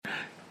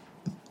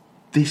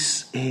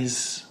This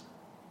is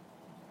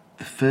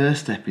the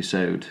first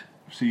episode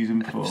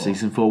Season 4. of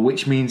Season 4,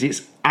 which means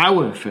it's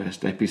our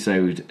first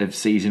episode of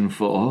Season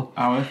 4.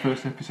 Our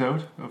first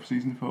episode of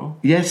Season 4.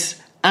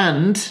 Yes,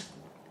 and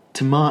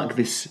to mark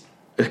this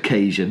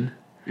occasion...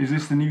 Is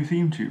this the new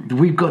theme tune?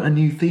 We've got a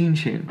new theme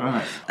tune.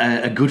 Right.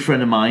 A good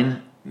friend of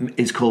mine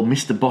is called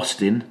Mr.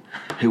 Boston,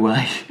 who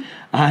I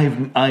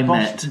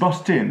met...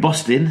 Boston?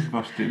 Boston.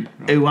 Boston.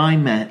 Right. Who I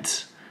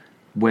met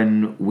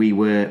when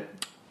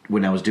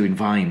I was doing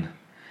Vine.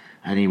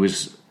 And he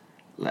was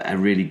a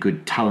really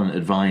good,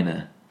 talented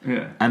viner.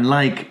 Yeah. And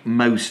like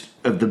most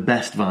of the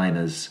best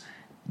viners,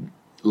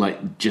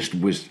 like just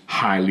was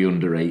highly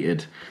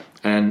underrated,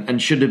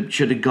 and should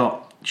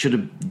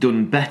have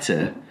done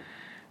better.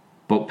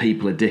 But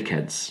people are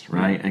dickheads,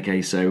 right? Yeah.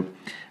 Okay, so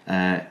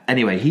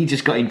anyway, he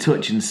just got in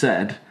touch and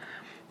said,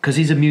 because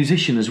he's a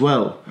musician as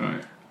well,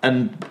 Right.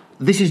 and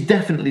this should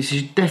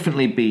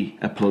definitely be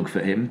a plug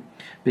for him,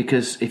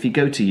 because if you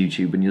go to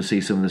YouTube and you'll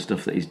see some of the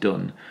stuff that he's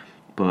done,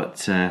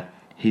 but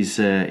he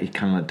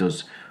kind of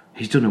does.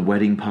 He's done a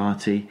wedding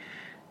party.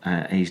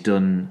 He's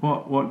done...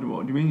 What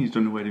do you mean he's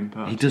done a wedding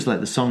party? He does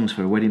like the songs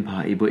for a wedding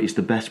party, but he's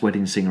the best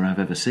wedding singer I've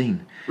ever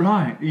seen.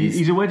 Right,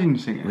 he's a wedding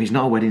singer. Well, he's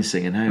not a wedding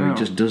singer, no. No. He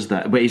just does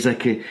that. But he's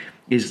like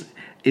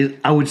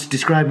I would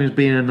describe him as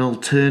being an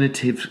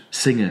alternative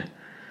singer.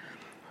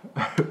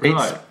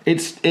 Right.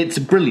 It's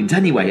brilliant.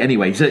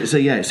 Anyway.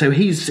 So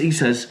he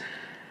says,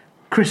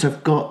 Chris,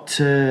 I've got...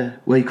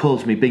 well, he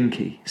calls me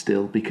Binky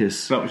still,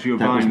 because That was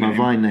my name.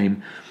 Vine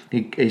name.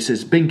 He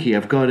says, Binky,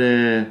 I've got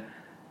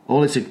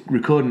all this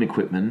recording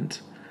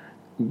equipment.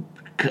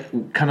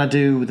 Can I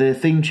do the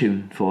theme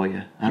tune for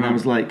you? And I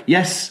was like,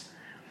 yes.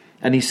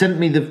 And he sent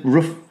me the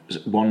rough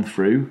one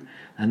through,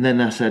 and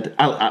then I said,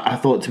 I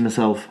thought to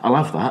myself, I'll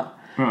have that.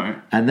 Right.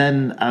 And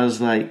then I was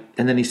like,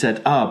 and then he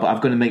said, but I've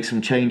got to make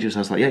some changes. I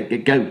was like, yeah,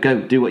 go,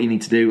 do what you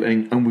need to do.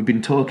 And we've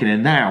been talking,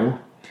 and now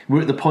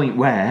we're at the point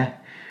where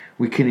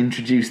we can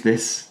introduce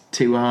this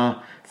to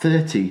our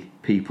 30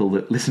 people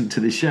that listen to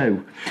the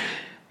show.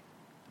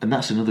 And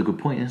that's another good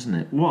point, isn't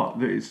it? What?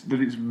 That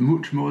it's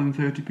much more than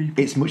 30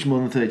 people? It's much more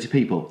than 30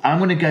 people. I'm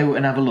going to go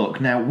and have a look.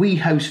 Now, we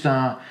host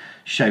our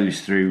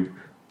shows through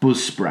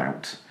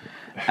Buzzsprout.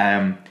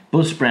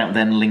 Buzzsprout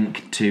then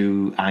link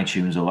to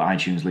iTunes, or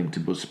iTunes link to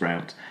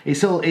Buzzsprout.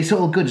 It's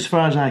all good. As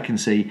far as I can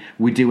see,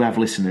 we do have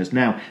listeners.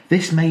 Now,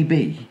 this may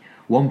be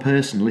one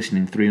person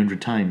listening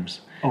 300 times.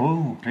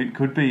 Oh, it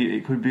could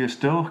be a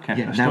stalker.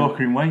 Yeah, a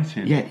stalker in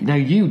waiting. Yeah, now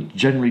you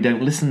generally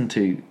don't listen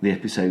to the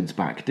episodes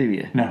back, do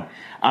you? No.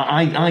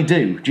 I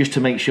do, just to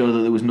make sure that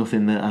there was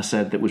nothing that I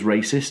said that was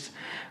racist,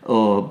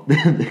 or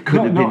there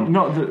could have been...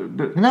 Not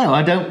the... No,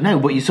 I don't know,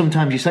 but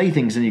sometimes you say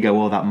things and you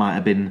go, that might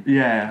have been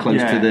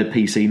close to the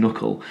PC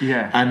knuckle.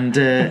 Yeah. And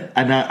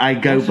I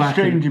go That's back... a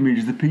strange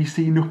image, the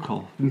PC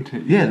knuckle, isn't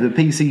it? Yeah, the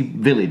PC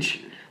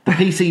village. The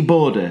PC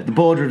border. The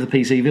border of the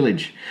PC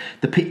village.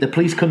 The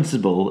police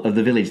constable of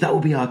the village. That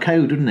would be our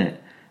code, wouldn't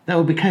it? That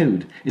would be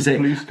code.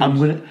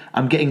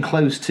 I'm getting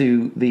close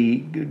to the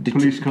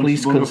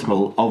police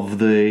constable of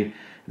the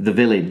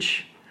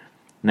village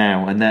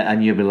now,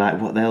 and you'll be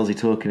like, what the hell's he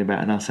talking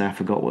about? And I'll say, I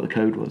forgot what the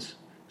code was.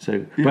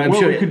 So, but I'm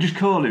sure we could just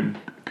call him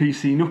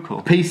PC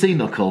Knuckle. PC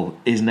Knuckle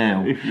is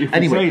now. If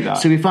anyway, say that.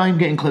 So if I'm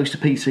getting close to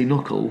PC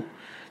Knuckle,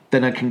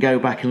 then I can go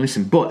back and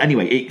listen. But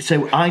anyway,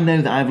 so I know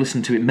that I've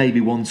listened to it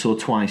maybe once or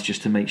twice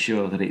just to make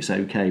sure that it's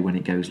okay when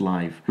it goes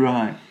live.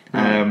 Right.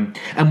 And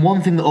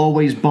one thing that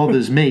always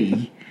bothers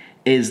me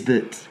is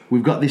that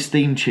we've got this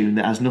theme tune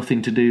that has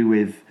nothing to do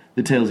with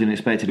the Tales of the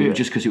Unexpected,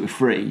 just because it was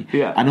free.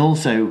 Yeah. And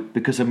also,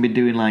 because I've been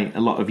doing like a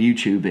lot of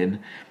YouTubing,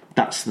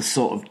 that's the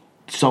sort of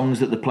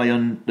songs that they play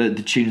on, the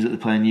tunes that they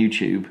play on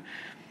YouTube.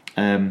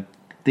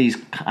 These,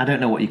 I don't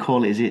know what you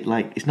call it. Is it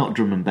like, it's not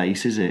drum and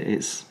bass, is it?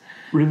 It's...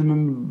 Rhythm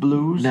and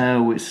blues?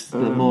 No, it's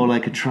more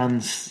like a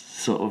trance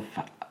sort of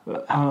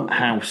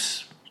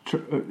house.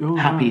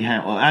 Happy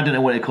house. I don't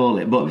know what they call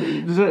it, but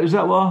is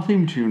that what our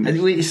theme tune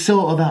is? It's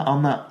sort of that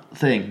on that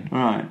thing.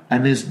 Right.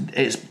 And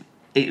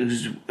it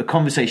was a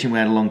conversation we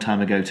had a long time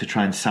ago to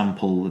try and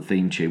sample the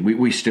theme tune.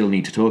 We still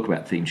need to talk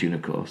about the theme tune,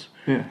 of course.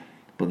 Yeah.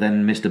 But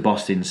then Mr.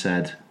 Boston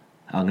said,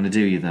 I'm going to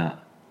do you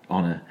that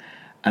honour.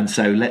 And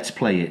so let's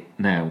play it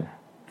now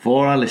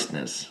for our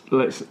listeners.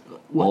 When you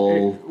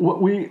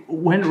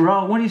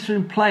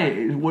say play it,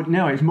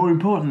 it's more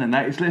important than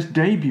that. It's let's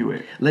debut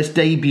it. Let's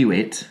debut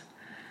it.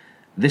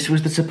 This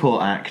was the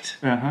support act.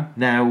 Uh-huh.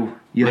 Now,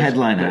 your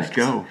headline act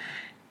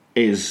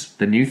is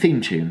the new theme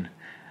tune,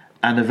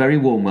 and a very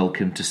warm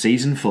welcome to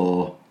Season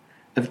 4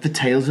 of the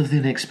Tales of the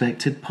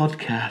Unexpected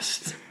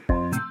podcast.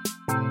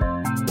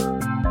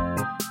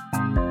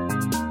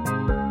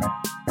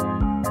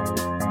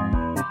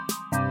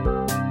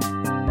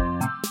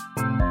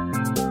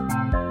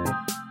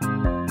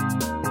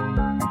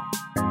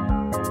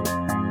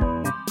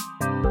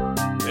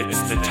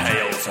 It's the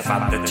tales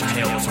about the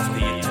tales of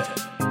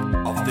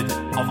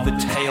the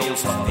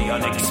Tales of the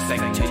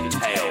Unexpected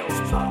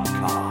Tales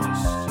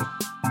podcast.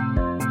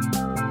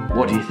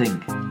 What do you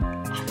think? I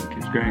think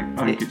it's great.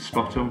 I think it's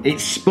spot on.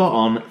 It's spot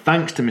on.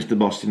 Thanks to Mr.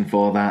 Boston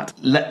for that.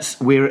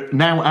 We're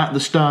now at the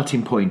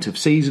starting point of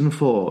season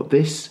 4.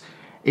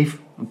 If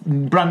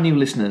brand new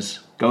listeners,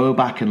 go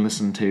back and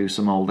listen to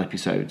some old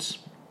episodes.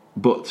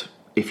 But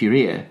if you're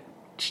here,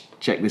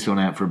 check this one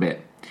out for a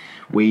bit.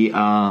 We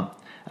are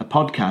a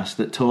podcast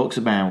that talks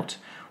about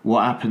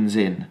what happens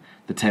in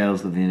The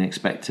Tales of the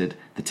Unexpected,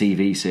 the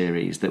TV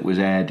series that was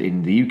aired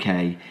in the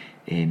UK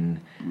in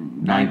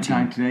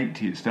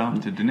 1980 it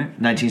started, didn't it?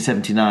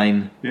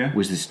 1979 Yeah.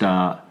 was the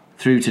start,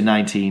 through to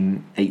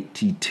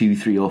 1982,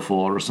 3 or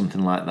 4 or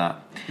something like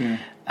that. Yeah.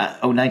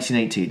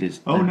 1980 it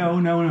is. Oh, no.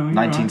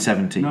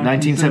 1970. Right.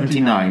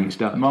 1979 it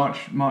started.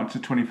 March the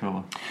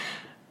 24th.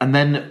 And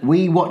then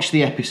we watch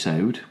the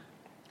episode,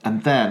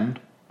 and then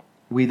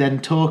we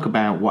talk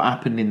about what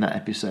happened in that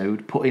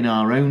episode, put in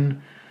our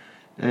own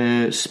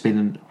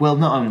spin, well,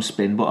 not own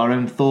spin, but our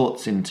own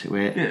thoughts into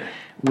it, Yeah.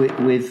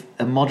 with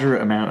a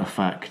moderate amount of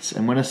facts.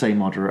 And when I say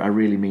moderate, I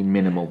really mean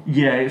minimal.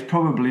 Yeah, it's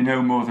probably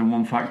no more than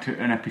one fact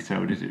an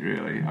episode, is it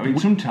really? I mean,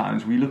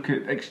 sometimes we look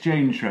at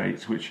exchange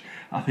rates, which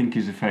I think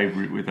is a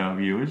favourite with our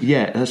viewers.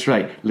 Yeah, that's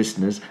right,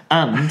 listeners.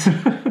 And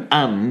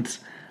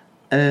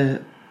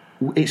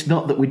it's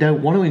not that we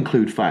don't want to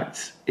include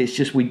facts. It's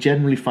just we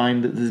generally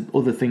find that there's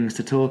other things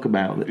to talk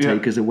about that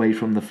take us away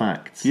from the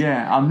facts.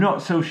 Yeah, I'm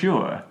not so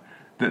sure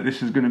that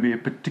this is going to be a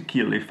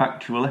particularly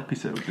factual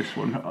episode, this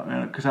one,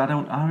 because I've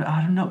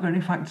not got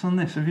any facts on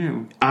this, have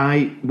you?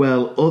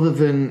 Other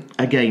than,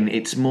 again,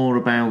 it's more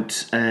about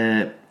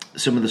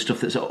some of the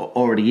stuff that's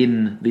already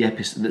in the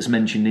episode, that's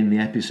mentioned in the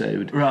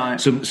episode. Right.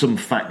 Some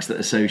facts that are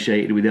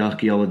associated with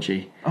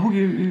archaeology. Oh,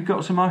 you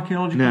got some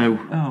archaeological... No.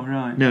 Oh,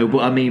 right. No,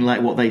 but I mean,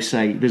 like what they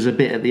say, there's a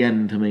bit at the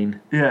end, I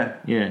mean. Yeah.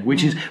 Yeah,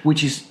 which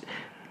is...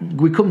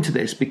 We come to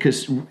this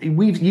because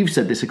you've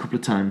said this a couple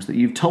of times, that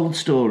you've told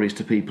stories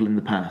to people in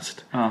the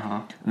past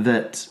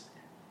that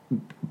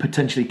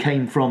potentially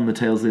came from the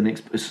Tales of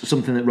the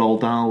something that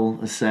Roald Dahl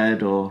has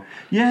said, or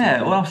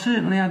well, I've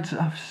certainly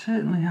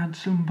had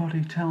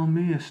somebody tell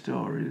me a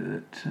story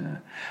that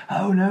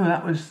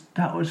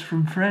that was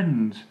from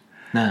Friends.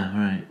 No,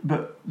 right.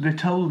 But they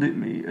told it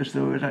me as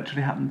though it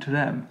actually happened to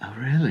them. Oh,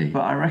 really?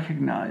 But I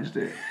recognised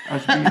it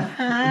as being...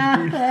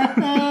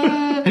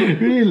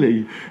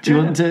 Really? Do you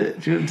want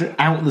to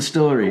out the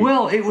story?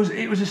 Well, it was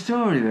a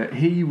story that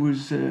he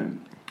was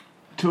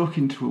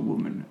talking to a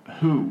woman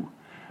who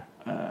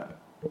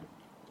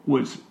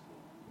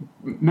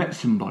met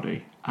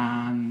somebody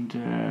and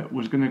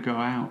was going to go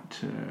out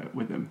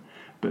with them,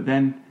 but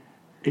then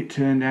it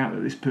turned out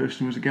that this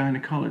person was a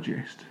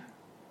gynaecologist.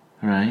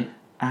 Right.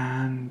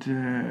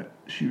 And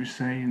she was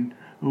saying,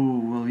 oh,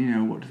 well,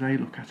 what do they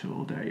look at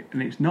all day?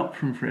 And it's not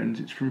from Friends,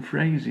 it's from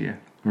Frasier.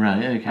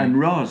 Right, okay. And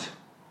Roz.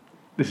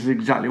 This is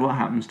exactly what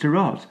happens to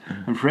Roz.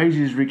 And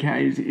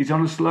Frasier's he's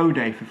on a slow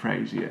day for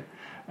Frasier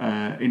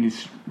in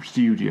his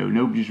studio.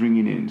 Nobody's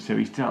ringing in, so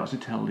he starts to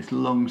tell this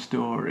long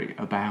story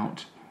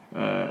about...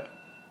 Oh,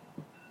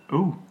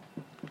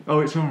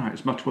 it's all right,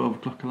 it's my 12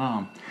 o'clock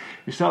alarm.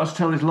 He starts to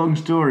tell this long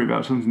story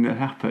about something that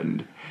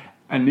happened,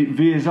 and it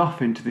veers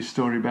off into this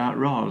story about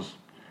Roz.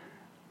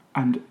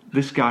 And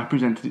this guy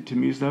presented it to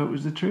me as though it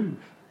was the truth.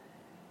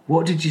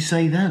 What did you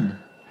say then?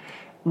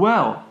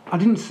 Well, I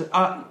didn't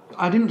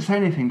say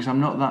anything because I'm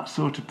not that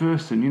sort of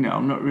person,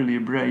 I'm not really a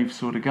brave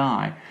sort of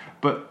guy.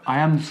 But I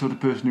am the sort of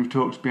person who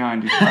talks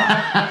behind his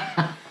back.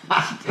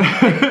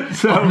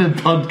 On a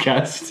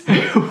podcast.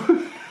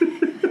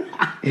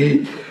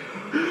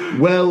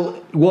 Well,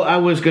 what I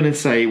was going to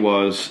say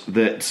was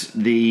that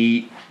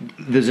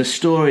there's a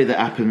story that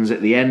happens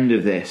at the end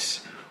of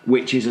this,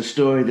 which is a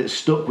story that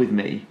stuck with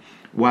me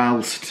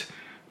whilst...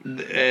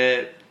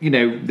 that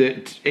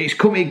it's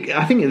coming.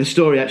 I think the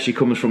story actually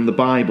comes from the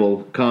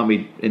Bible. Can't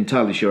be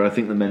entirely sure. I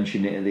think they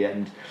mention it at the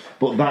end,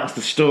 but that's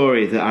the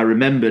story that I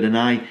remembered, and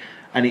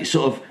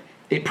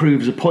it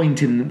proves a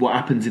point in what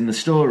happens in the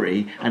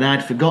story, and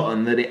I'd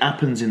forgotten that it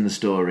happens in the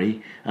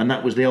story, and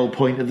that was the whole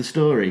point of the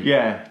story.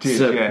 Yeah, it is,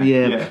 so,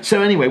 yeah.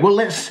 So anyway, well,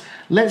 let's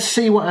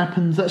see what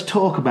happens. Let's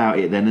talk about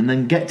it then, and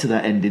then get to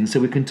that ending, so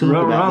we can talk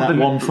about that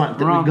one fact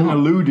that we got. Rather than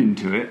alluding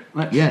to it,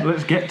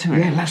 let's get to it.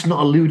 Yeah, let's not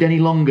allude any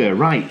longer.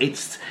 Right,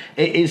 it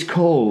is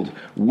called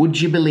Would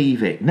You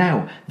Believe It?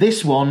 Now,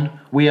 this one,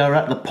 we are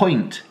at the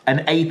point,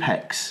 an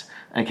apex,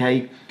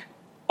 okay?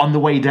 On the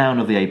way down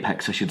of the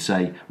apex, I should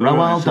say.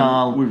 Roald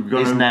Dahl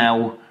is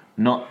now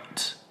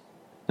not...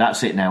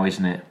 That's it now,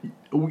 isn't it?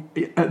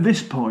 At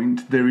this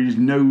point, there is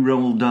no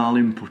Roald Dahl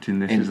input in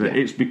this, is there?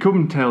 It's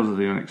become Tales of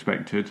the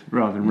Unexpected,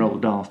 rather than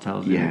Roald Dahl's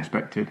Tales of the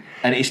Unexpected.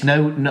 And it's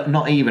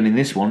not even in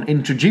this one,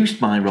 introduced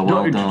by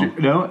Roald Dahl.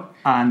 No,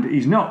 and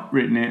he's not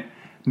written it,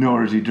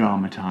 nor has he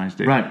dramatised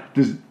it. Right.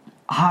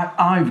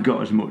 I've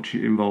got as much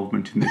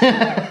involvement in this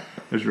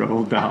as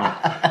Roald Dahl.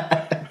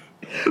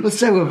 Well,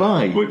 so have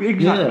I. Well,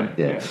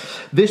 exactly. Yeah.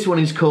 This one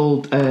is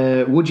called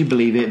Would You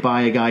Believe It?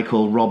 By a guy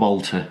called Rob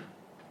Alter.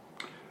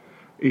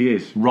 He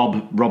is.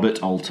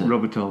 Robert Alter.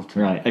 Robert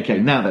Alter. Right, okay,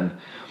 now then.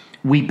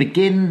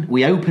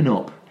 We open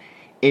up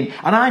in,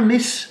 and I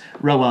miss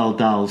Roald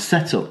Dahl's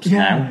setups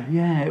now.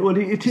 Yeah. Well,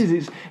 it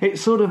is.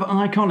 It's sort of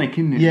iconic,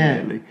 isn't it? Yeah.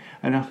 Really.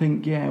 And I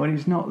think when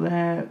it's not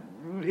there,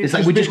 It's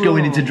like we're just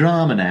going into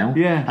drama now.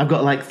 Yeah. I've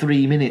got like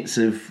 3 minutes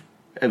of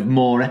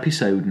more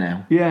episode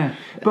now. Yeah,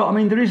 but I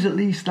mean, there is at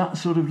least that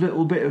sort of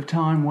little bit of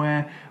time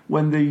where,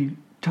 when the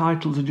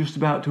titles are just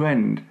about to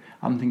end,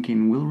 I'm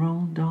thinking, will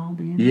Roald Dahl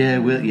be in? Yeah,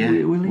 Will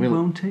he? Will.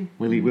 Won't he?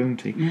 Will he?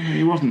 Won't he? No,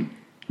 he wasn't.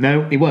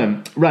 No, he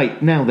won't.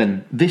 Right, now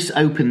then, this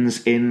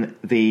opens in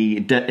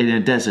in a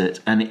desert,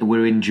 and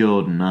we're in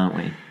Jordan, aren't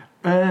we?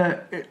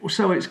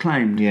 So it's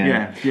claimed.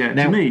 Yeah.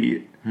 To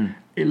me,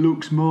 it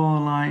looks more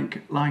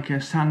like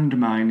a sand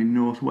mine in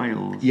North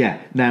Wales.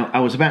 Yeah. Now, I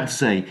was about to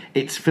say,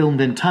 it's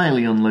filmed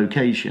entirely on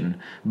location,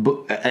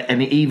 but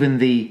and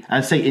even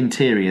I'd say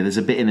interior, there's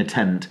a bit in a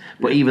tent,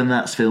 but even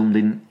that's filmed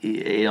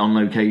on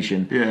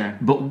location. Yeah.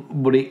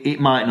 But it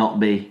might not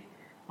be.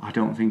 I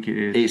don't think it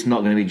is. It's not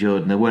going to be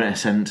Jordan. They won't have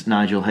sent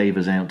Nigel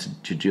Havers out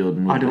to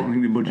Jordan. I don't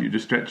think the budget would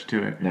have stretched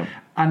to it. No.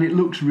 And it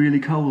looks really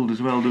cold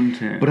as well, doesn't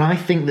it? But I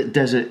think that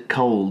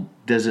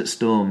desert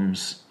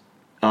storms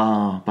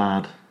are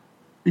bad.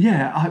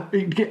 Yeah,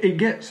 it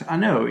gets. I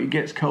know it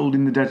gets cold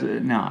in the desert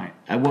at night.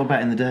 What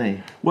about in the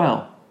day?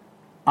 Well,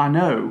 I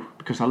know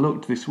because I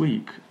looked this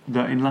week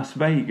that in Las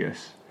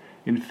Vegas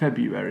in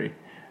February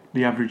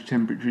the average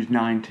temperature is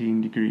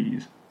 19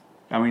 degrees.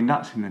 I mean,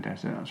 that's in the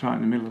desert. That's right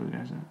in the middle of the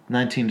desert.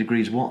 19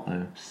 degrees what,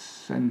 though?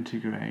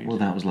 Centigrade. Well,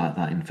 that was like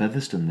that in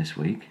Featherstone this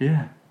week.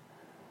 Yeah.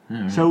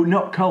 Oh, right. So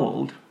not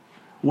cold,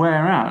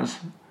 whereas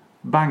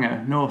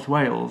Bangor, North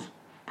Wales,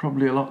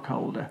 probably a lot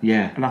colder.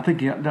 Yeah. And I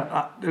think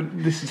that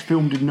this is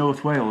filmed in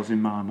North Wales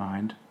in my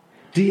mind.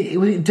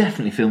 Was it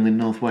definitely filmed in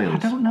North Wales?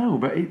 I don't know,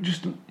 but it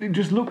just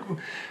looked.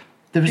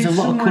 There is a it's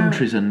lot of somewhere-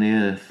 countries on the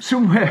earth.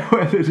 Somewhere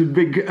where there's a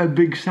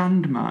big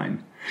sand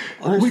mine,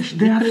 Well, which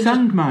they have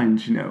sand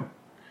mines, you know.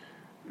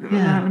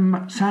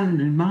 Yeah.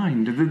 Sand in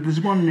mind.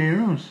 There's one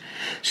near us.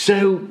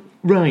 So,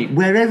 right,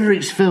 wherever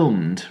it's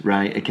filmed,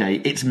 right,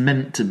 okay, it's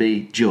meant to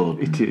be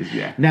Jordan. It is,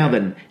 yeah. Now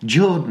then,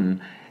 Jordan,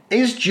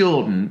 is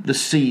Jordan the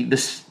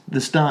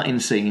starting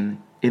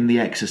scene in The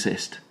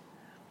Exorcist?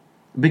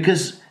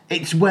 Because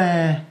it's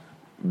where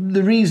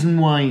the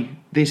reason why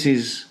this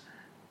is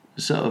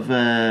sort of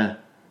a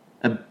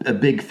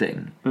big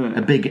thing,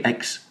 a big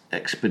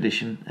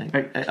expedition,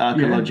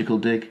 archaeological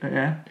dig,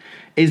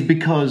 is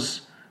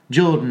because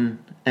Jordan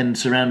and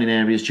surrounding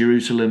areas,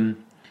 Jerusalem,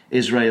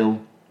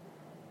 Israel,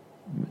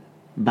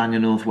 Bangor,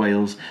 North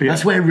Wales. Yeah.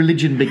 That's where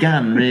religion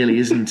began, really,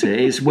 isn't it?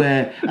 It's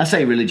where, I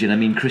say religion, I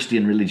mean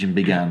Christian religion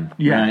began,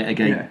 right?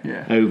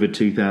 Again, over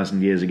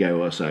 2,000 years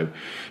ago or so.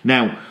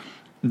 Now,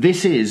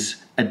 this is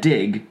a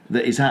dig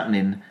that is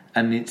happening,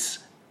 and it's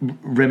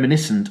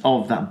reminiscent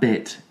of that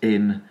bit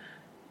in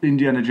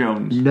Indiana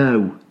Jones.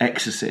 No,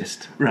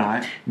 Exorcist.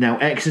 Right. Now,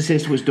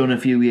 Exorcist was done a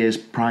few years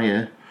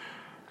prior.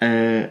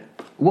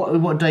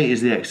 What date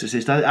is The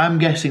Exorcist? I'm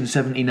guessing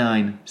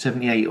 79,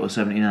 78 or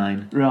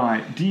 79.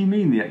 Right. Do you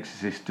mean The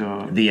Exorcist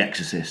or The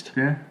Exorcist?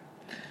 Yeah.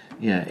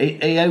 Yeah.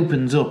 It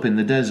opens up in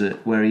the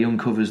desert where he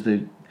uncovers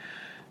the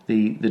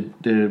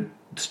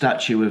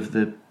statue of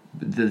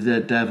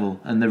the devil,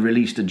 and they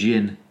released a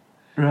jinn,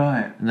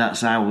 Right. and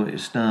that's how it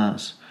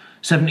starts.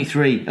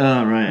 73.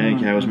 Oh, right,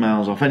 okay, I was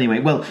miles off. Anyway,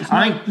 well,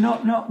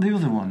 Not the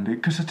other one,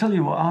 because I tell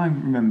you what I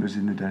remember's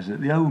in the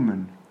desert, The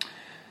Omen.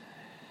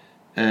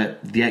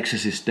 The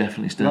Exorcist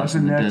definitely starts That's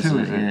in in the there desert. too,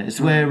 is it? Yeah, it's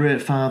where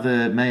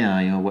Father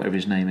May-I, or whatever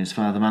his name is,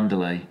 Father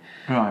Mandalay.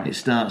 Right. It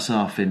starts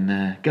off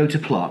in go to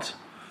plot.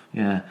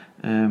 Yeah.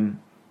 Iraq.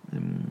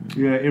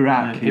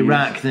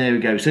 Iraq. There we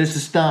go. So it's the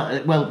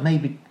start. Well,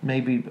 maybe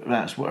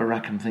that's what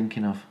Iraq I'm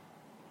thinking of.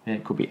 Yeah,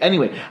 it could be.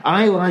 Anyway,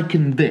 I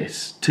liken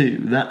this to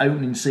that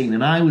opening scene,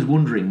 and I was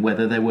wondering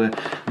whether there were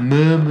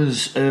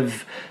murmurs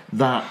of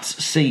that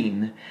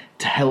scene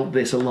to help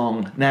this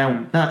along.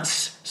 Now,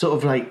 that's sort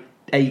of like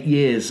 8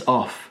 years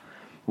off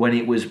when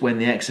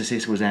The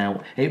Exorcist was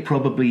out. It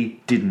probably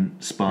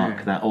didn't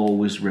spark that, or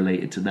was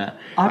related to that.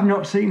 I've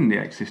not seen The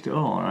Exorcist at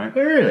all, right?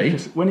 Oh, really?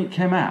 Because when it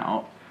came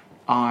out,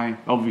 I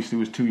obviously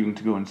was too young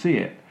to go and see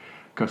it,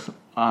 because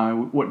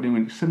what did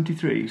we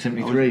 73?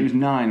 73. I was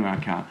 9 when I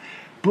came.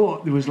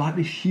 But there was like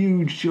this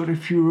huge sort of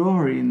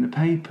furore in the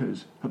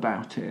papers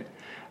about it,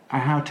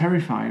 and how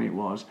terrifying it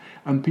was.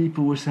 And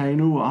people were saying,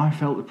 "Oh, I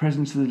felt the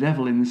presence of the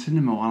devil in the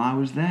cinema while I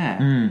was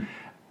there."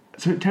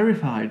 So it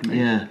terrified me.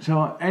 Yeah.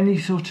 So any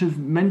sort of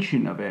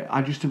mention of it,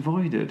 I just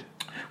avoided.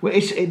 Well,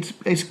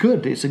 it's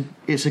good. It's a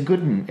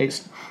good one.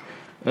 It's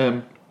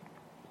the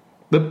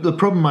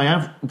problem I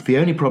have. The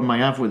only problem I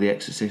have with The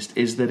Exorcist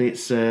is that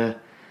it's. I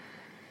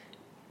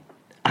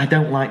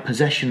don't like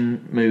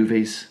possession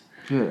movies.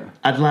 Yeah.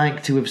 I'd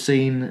like to have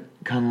seen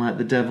kind of like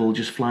the devil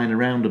just flying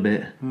around a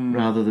bit,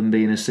 rather than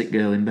being a sick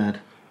girl in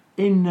bed.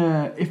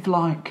 If it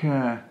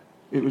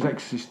was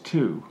Exorcist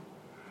 2.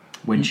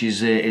 When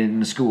she's in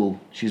the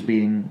school, it's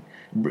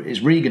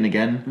Regan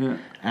again,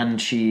 and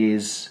she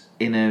is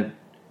in a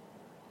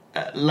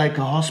like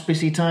a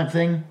hospicey type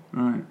thing,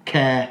 Right.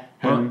 care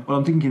home. Well,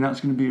 I'm thinking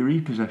that's going to be a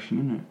repossession,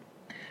 isn't it?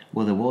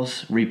 Well, there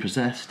was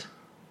Repossessed.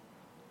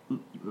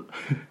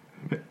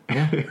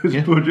 Yeah. It was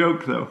Yeah. a poor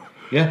joke, though.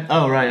 Yeah.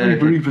 Oh, right.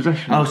 Okay.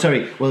 Repossession. Oh,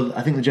 sorry. Well,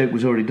 I think the joke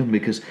was already done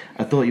because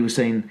I thought you were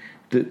saying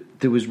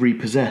that there was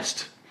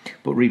repossessed,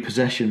 but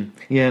repossession.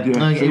 Yeah,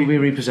 Yeah, it would be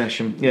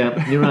repossession.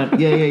 Yeah, you're right.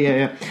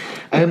 Yeah.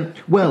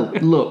 Well,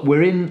 look,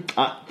 we're in.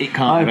 It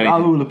can't. I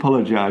will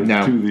apologise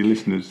to the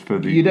listeners for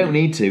the. You don't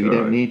need to. You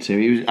don't Right. need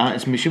to.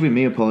 It should be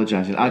me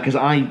apologising because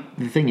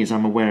the thing is,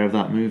 I'm aware of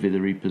that movie,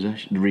 The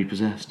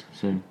Repossessed.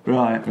 So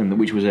Right.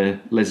 which was a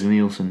Leslie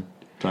Nielsen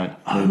type.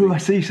 Oh, movie. I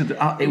see. So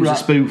It was a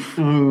spoof.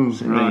 Oh,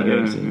 So right.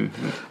 there you go.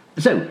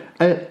 So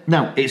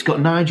now it's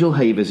got Nigel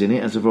Havers in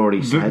it, as I've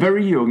already said.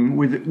 Very young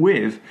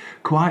with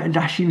quite a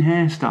dashing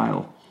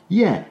hairstyle.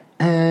 Yeah,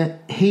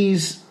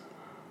 he's.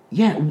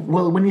 Yeah,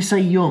 well, when you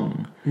say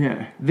young,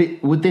 Yeah.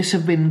 would this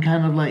have been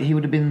kind of like he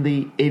would have been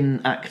the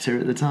in actor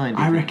at the time?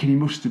 I reckon he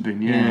must have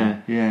been.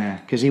 Yeah.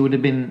 Because he would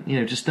have been,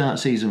 to start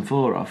season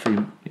 4 off.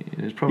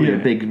 There's probably Yeah.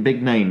 a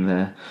big name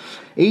there.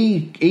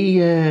 He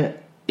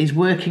is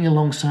working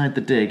alongside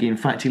the dig. In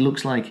fact, he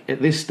looks like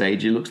at this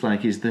stage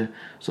he's the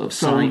sort of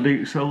Site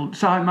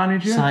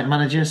manager. site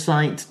manager,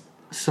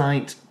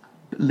 site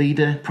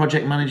leader,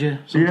 project manager,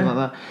 something Yeah.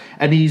 like that.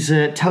 And he's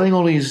telling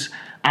all his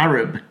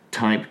Arab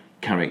type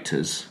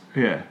characters.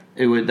 Yeah.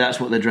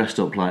 That's what they're dressed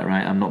up like,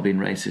 right? I'm not being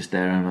racist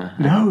there, am I?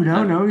 No,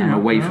 I'm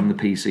away no. from the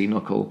PC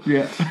knuckle.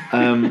 Yeah.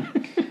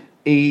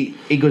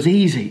 He goes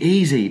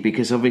easy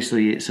because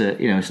obviously it's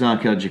it's an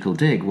archaeological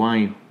dig.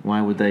 Why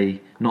would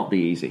they not be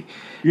easy?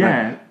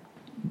 Yeah. Right.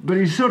 But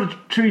he's sort of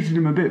treated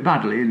him a bit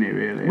badly, isn't he?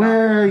 Really.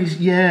 Well, he's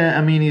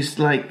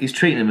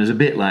treating them as a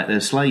bit like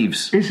they're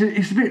slaves.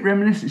 It's a bit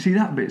reminiscent. See,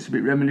 that bit's a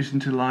bit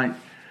reminiscent to like,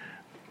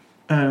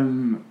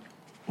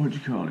 what do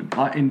you call him?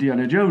 Like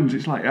Indiana Jones.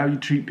 It's like how you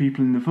treat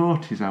people in the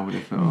 40s. I would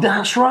have thought.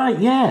 That's right.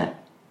 Yeah,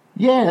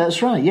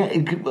 that's right. Yeah,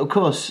 of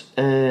course.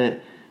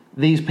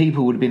 These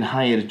people would have been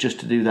hired just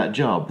to do that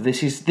job.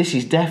 This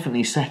is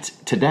definitely set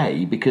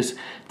today because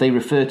they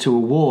refer to a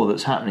war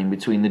that's happening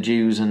between the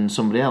Jews and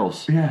somebody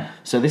else. Yeah.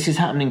 So this is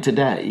happening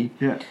today.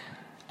 Yeah.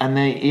 And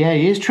he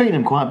is treating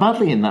them quite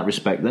badly in that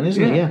respect, then,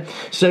 isn't he? Yeah.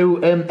 So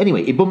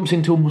anyway, he bumps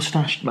into a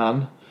moustached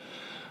man,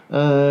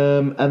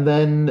 and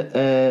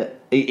then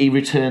he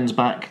returns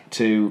back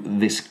to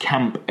this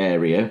camp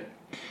area,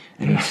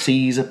 and he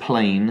sees a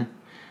plane,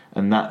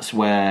 and that's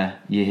where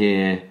you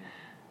hear.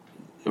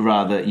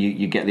 Rather,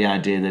 you get the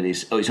idea that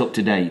it's up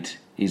to date.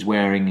 He's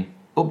wearing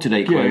up to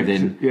date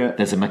clothing. Yeah.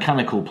 There's a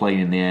mechanical plane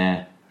in the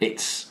air.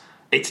 It's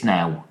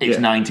now. It's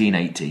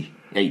 1980,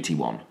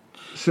 81.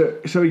 So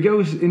he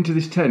goes into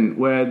this tent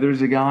where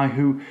there's a guy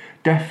who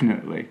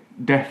definitely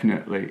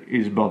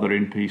is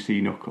bothering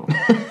PC Knuckle.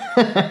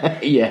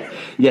 Yeah.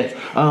 Yes.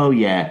 Oh,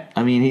 yeah.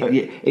 I mean,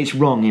 it's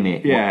wrong, isn't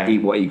it? Yeah.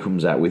 What he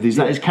comes out with. Is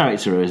that his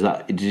character, or is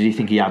that? Did you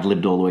think he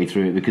ad-libbed all the way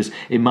through it? Because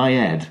in my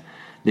head,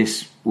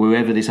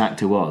 whoever this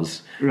actor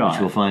was, right. which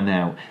we'll find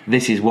out,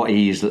 this is what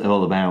he's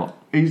all about.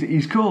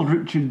 He's called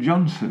Richard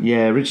Johnson.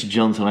 Yeah, Richard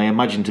Johnson. I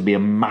imagine to be a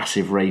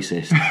massive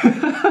racist.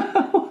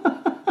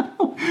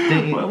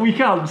 Well, we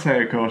can't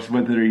say, of course,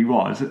 whether he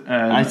was.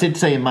 I did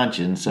say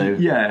imagine, so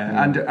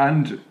yeah.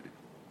 And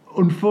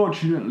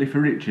unfortunately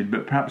for Richard,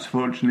 but perhaps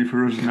fortunately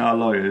for us and our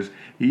lawyers,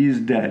 he is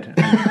dead,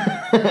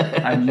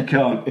 and you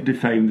can't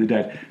defame the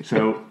dead.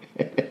 So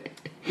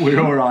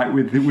we're all right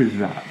with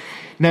that.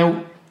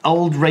 Now,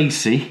 old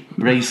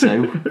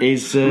Racio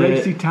is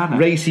Racy Tanner.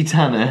 Racy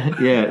Tanner,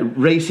 yeah,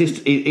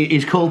 racist.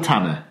 He's called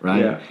Tanner,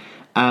 right? Yeah.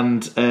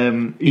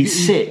 And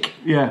he's sick.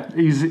 Yeah,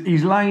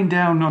 he's lying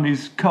down on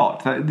his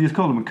cot. They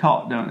call him a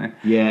cot, don't they?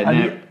 Yeah,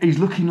 and he's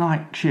looking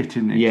like shit,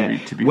 isn't he? Yeah.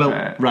 To be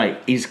fair. Right.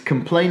 He's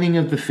complaining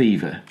of the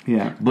fever.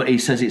 Yeah. But he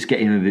says it's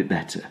getting a bit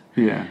better.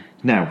 Yeah.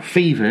 Now,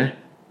 fever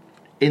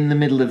in the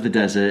middle of the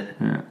desert.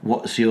 Yeah.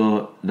 What's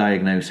your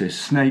diagnosis?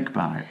 Snake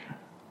bite.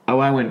 Oh,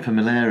 I went for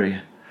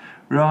malaria.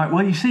 Right.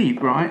 Well, you see,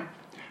 right.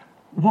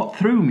 What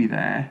threw me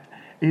there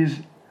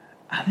is.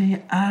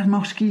 Are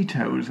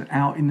mosquitoes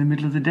out in the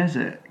middle of the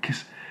desert?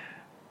 Because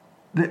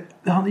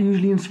aren't they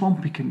usually in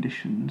swampy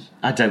conditions?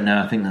 I don't know.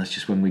 I think that's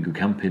just when we go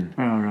camping.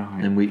 Oh,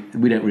 right. And we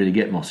don't really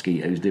get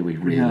mosquitoes, do we?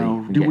 Really?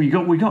 No. We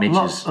got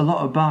midges. a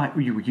lot of bite.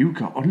 You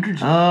got hundreds.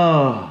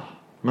 Oh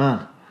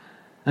man!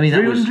 I mean,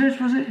 that was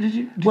 300, was it? Did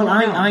you well.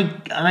 know?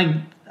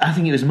 I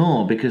think it was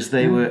more because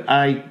they were.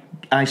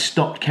 I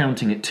stopped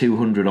counting at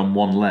 200 on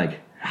one leg.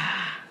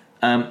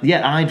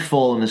 Yeah, I'd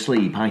fallen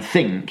asleep. I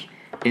think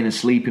in a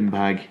sleeping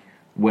bag.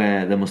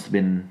 Where there must have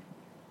been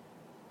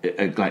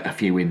like a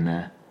few in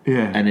there.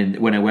 Yeah. And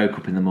then when I woke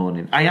up in the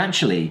morning, I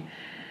actually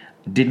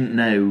didn't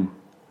know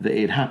that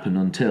it had happened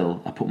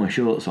until I put my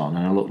shorts on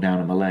and I looked down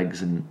at my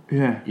legs and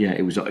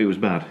it was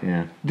bad.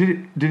 Yeah.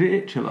 Did it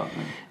itch a lot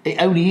then? It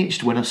only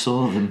itched when I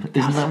saw them.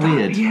 Isn't that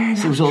weird? Yeah,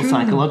 so it was all true.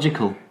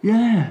 psychological.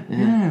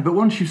 Yeah. But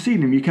once you've seen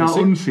them, you can't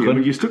unsee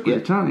them. You're stuck with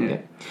it, aren't you?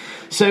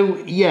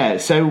 Yeah.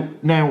 So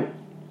now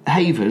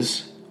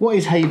Havers. What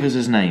is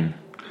Havers' name?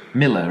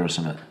 Miller or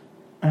something?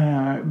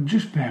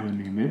 Just bear with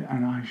me a bit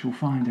and I shall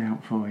find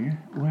out for you.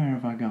 Where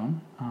have I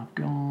gone? I've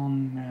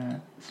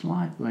gone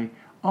slightly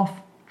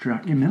off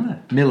track. Miller.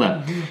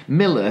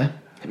 Miller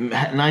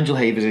Nigel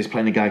Havers is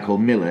playing a guy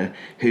called Miller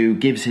who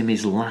gives him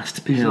his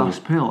last pill. His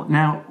last pill.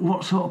 Now,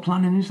 what sort of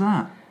planning is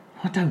that?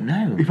 I don't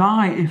know. If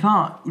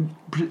I,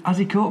 has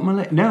he caught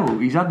malaria? No,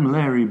 he's had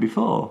malaria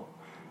before.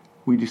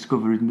 We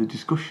discovered in the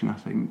discussion, I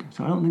think.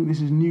 So I don't think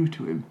this is new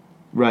to him.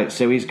 Right,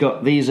 so he's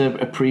got these are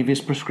a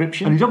previous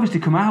prescription. And he's obviously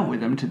come out with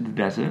them to the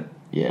desert.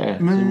 Yeah.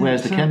 So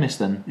where's the chemist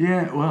then?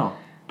 Yeah, well,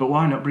 but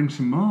why not bring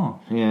some more?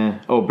 Yeah.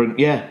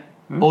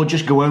 Or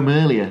just go home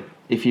earlier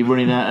if you're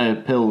running out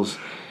of pills.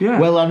 Yeah.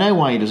 Well, I know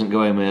why he doesn't go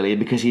home earlier,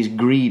 because he's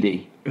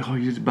greedy. Oh,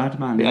 he's a bad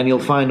man. And you'll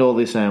find all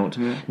this out.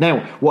 Yeah. Now,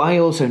 what I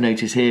also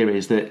notice here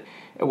is that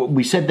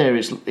we said there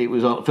it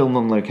was filmed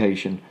on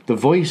location. The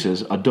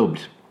voices are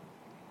dubbed.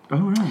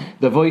 Oh, right.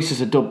 The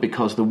voices are dubbed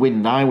because the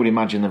wind, I would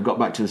imagine they've got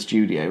back to the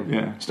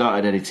studio,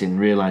 started editing,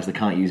 realised they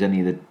can't use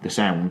any of the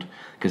sound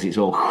because it's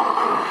all...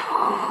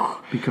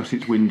 Because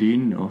it's windy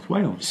in North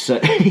Wales. So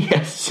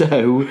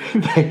so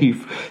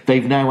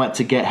they've now had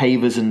to get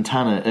Havers and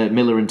Tanner,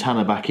 Miller and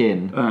Tanner back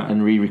in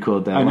and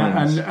re-record their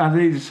lines. And are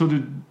they sort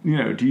of,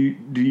 do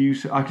you?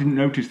 I didn't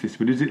notice this,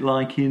 but is it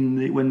like when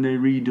they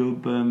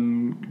redub?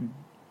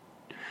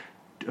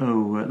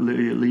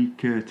 Lee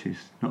Curtis,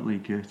 not Lee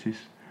Curtis,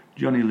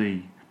 Johnny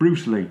Lee,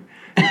 Bruce Lee.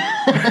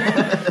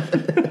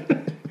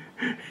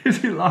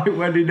 Is it like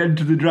when in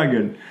Enter the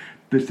Dragon?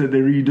 They said they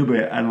redub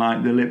it and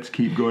like the lips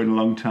keep going a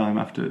long time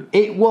after.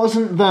 It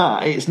wasn't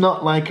that. It's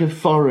not like a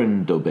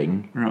foreign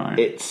dubbing. Right.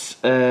 It's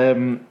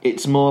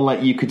more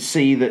like you could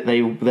see that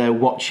they're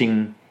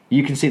watching.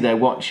 You can see they're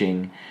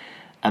watching,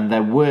 and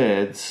their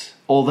words,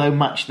 although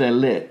match their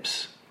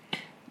lips,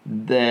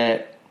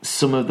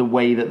 some of the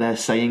way that they're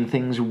saying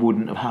things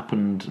wouldn't have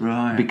happened.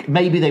 Right.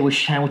 Maybe they were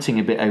shouting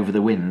a bit over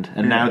the wind,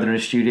 and now they're in a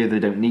studio they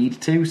don't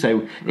need to,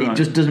 so it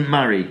just doesn't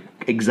marry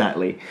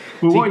exactly.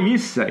 Well, what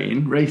he's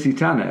saying, Racy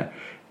Tanner,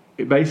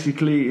 it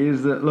basically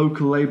is that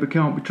local Labour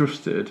can't be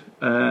trusted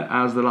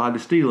as they'll either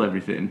steal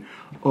everything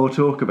or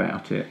talk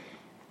about it.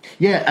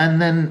 Yeah, and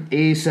then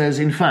he says,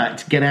 in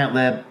fact, get out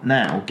there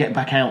now, get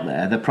back out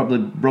there, they're probably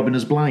robbing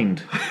us blind.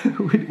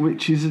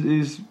 Which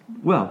is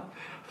well...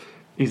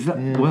 Is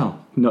that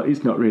well? No,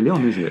 it's not really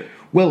on, is it?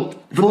 Well,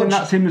 but then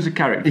that's him as a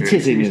character. It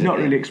is him. He's not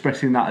really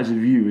expressing that as a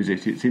view, is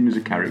it? It's him as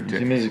a character.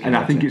 And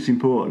I think it's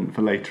important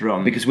for later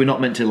on because we're not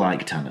meant to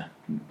like Tanner.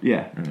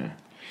 Yeah.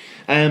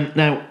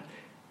 Now,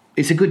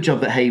 it's a good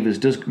job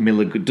that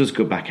Miller does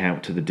go back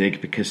out to the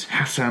dig because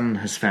Hassan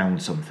has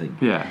found something.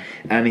 Yeah.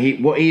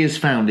 And what he has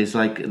found is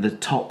like the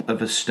top of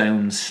a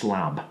stone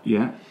slab.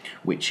 Yeah.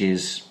 Which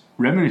is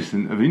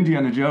reminiscent of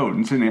Indiana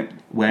Jones, isn't it?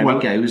 Where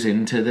it goes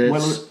into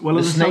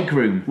the snake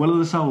room. Well of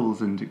the Souls,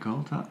 isn't it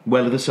called that?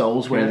 Well of the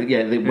Souls, where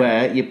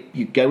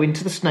you go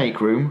into the snake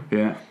room,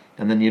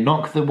 and then you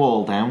knock the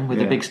wall down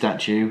with a big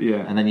statue,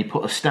 and then you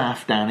put a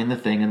staff down in the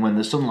thing, and when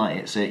the sunlight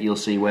hits it, you'll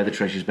see where the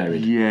treasure's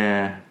buried.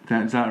 Yeah,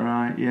 is that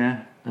right?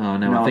 Yeah. Oh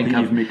no, I think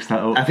you've mixed that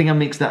up. I think I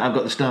mixed that. I've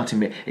got the starting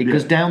bit. It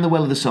goes down the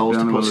Well of the Souls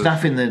to put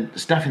staff in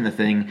the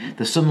thing.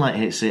 The sunlight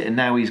hits it, and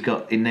now he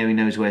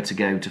knows where to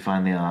go to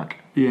find the Ark.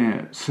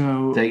 Yeah,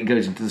 so he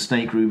goes into the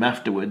snake room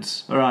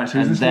afterwards. All right, so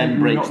is the snake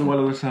room not the Well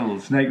of the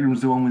Souls? Snake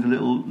room's the one with a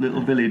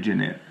little village in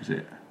it, is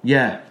it?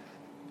 Yeah.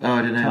 Oh,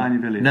 I don't know. Tiny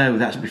village. No,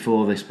 that's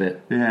before this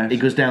bit. Yeah. He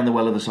goes down the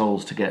Well of the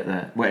Souls to get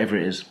there, whatever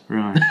it is.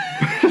 Right.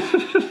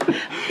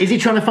 Is he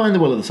trying to find the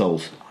Well of the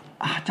Souls?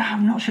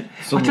 I'm not sure.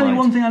 I'll tell you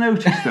one thing I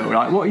noticed though,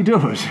 right? What he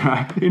does,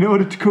 right, in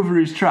order to cover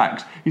his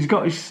tracks, he's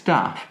got his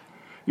staff.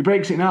 He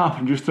breaks it in half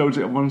and just throws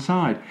it on one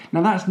side.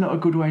 Now that's not a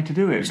good way to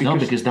do it. It's not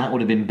because that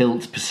would have been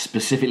built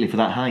specifically for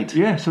that height.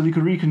 Yeah, so they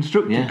could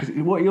reconstruct it.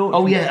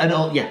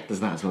 There's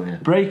that as well. Yeah.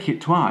 Break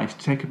it twice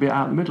to take a bit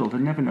out of the middle. They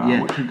never know how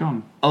much had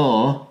gone.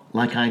 Or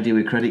like I do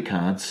with credit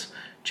cards,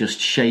 just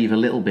shave a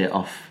little bit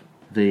off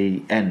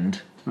the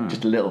end,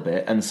 just a little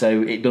bit, and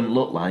so it doesn't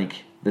look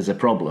like there's a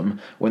problem.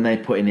 When they're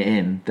putting it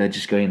in, they're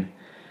just going,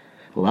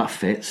 well, that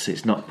fits.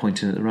 It's not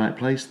pointing at the right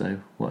place, though.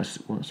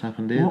 What's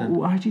happened here, then?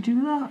 Why did you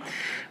do that?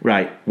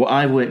 Right. What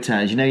I've worked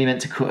out is, you're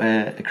meant to cut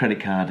a credit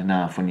card in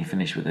half when you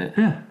finish with it.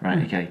 Yeah.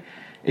 Right, okay.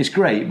 It's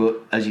great,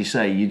 but as you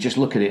say, you just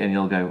look at it and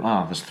you'll go,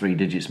 there's 3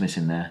 digits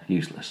missing there.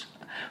 Useless.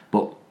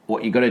 But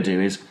what you've got to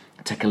do is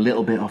take a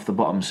little bit off the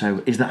bottom.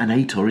 So, is that an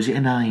 8 or is it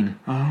a 9?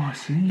 Oh, I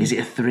see. Is it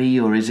a 3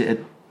 or is it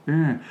a...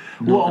 Yeah.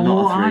 What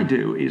I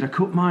do is I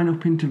cut mine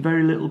up into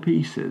very little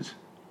pieces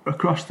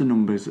across the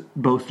numbers,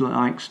 both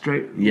like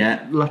straight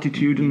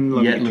latitude and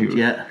longitude.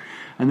 Yeah.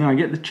 And then I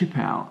get the chip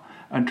out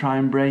and try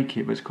and break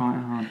it, but it's quite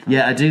hard.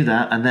 Yeah, I do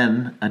that, and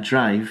then I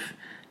drive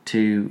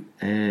to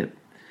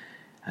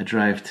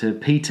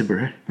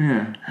Peterborough,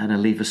 and I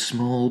leave a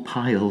small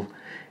pile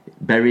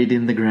buried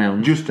in the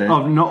ground. Just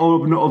not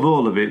of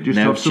all of it, just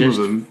of some of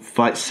them.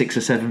 6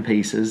 or 7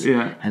 pieces.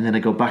 Yeah. And then I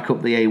go back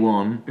up the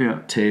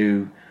A1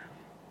 to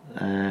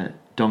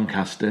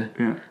Doncaster,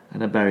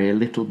 and I bury a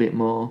little bit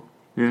more.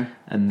 Yeah.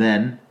 And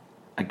then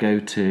I go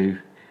to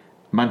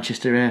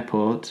Manchester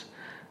Airport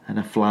and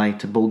I fly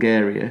to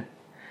Bulgaria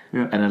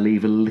and I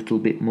leave a little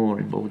bit more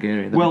in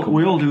Bulgaria. Then Well,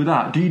 we all do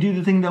that. Do you do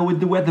the thing though with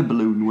the weather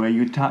balloon where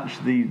you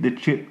attach the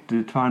chip,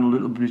 the final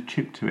little bit of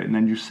chip to it, and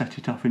then you set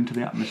it off into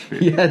the atmosphere?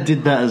 Yeah, I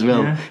did that as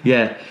well. Yeah.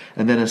 Yeah,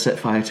 and then I set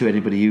fire to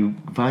anybody who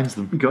finds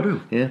them. You got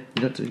to. Yeah,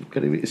 you got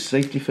to. It's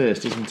safety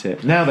first, isn't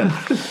it? Now then,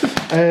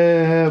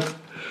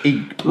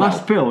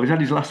 Last pill. He's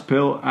had his last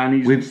pill, and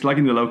he's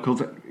slagging the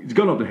locals. He's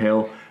gone up the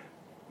hill,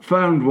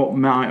 found what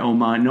might or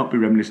might not be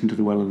reminiscent of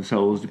the Well of the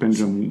Souls,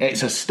 depending on.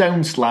 It's a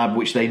stone slab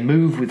which they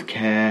move with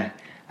care,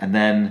 and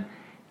then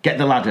get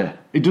the ladder.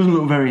 It doesn't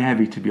look very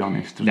heavy, to be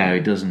honest. No,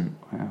 it doesn't.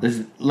 Yeah.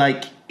 There's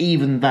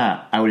even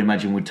that I would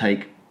imagine would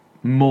take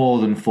more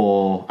than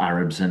 4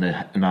 Arabs and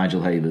a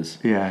Nigel Havers.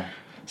 Yeah.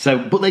 So,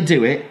 but they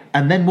do it,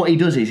 and then what he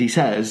does is he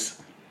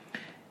says,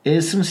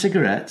 "Here's some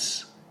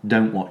cigarettes.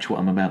 Don't watch what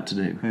I'm about to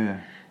do." Yeah.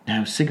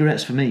 Now,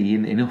 cigarettes for me,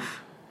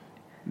 enough.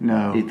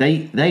 No.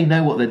 They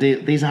know what they do.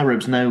 These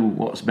Arabs know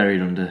what's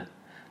buried under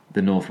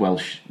the North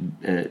Welsh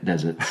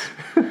deserts.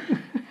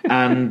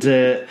 And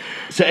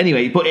so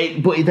anyway, but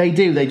they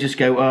do. They just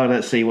go, "Oh,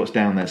 let's see what's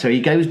down there." So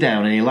he goes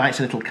down and he lights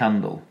a little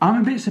candle.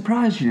 I'm a bit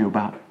surprised,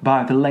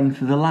 by the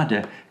length of the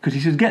ladder, because he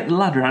says, "Get the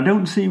ladder." I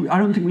don't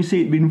think we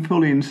see it being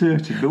fully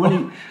inserted. But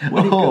when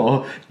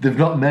they've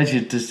not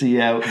measured to see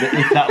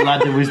if that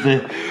ladder was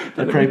the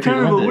appropriate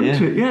terrible, ladder.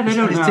 Wouldn't it? Yeah, they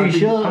don't know. It's too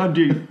short. How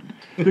do you?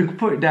 They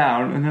put it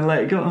down and then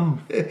let it go.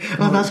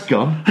 Oh, that's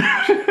gone.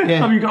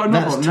 Yeah, have you got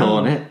another that's one?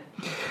 torn No. it.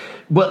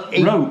 Well,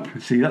 Rope.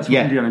 See, that's what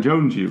Indiana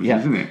Jones used,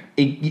 isn't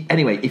it?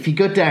 Anyway, if you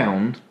go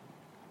down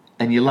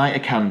and you light a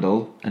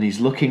candle and he's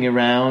looking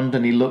around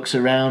and he looks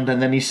around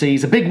and then he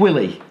sees a big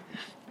willy.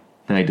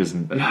 No, he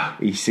doesn't.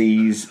 He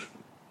sees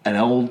an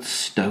old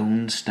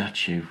stone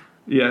statue.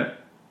 Yeah.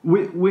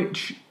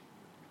 Which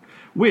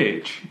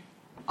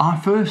I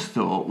first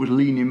thought was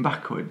leaning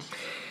backwards.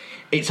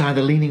 It's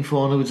either leaning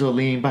forwards or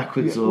leaning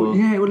backwards, or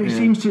it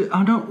seems to.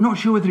 Not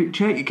sure whether it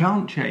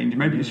can't change.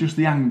 Maybe it's just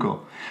the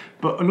angle.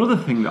 But another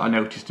thing that I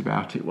noticed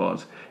about it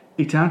was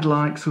it had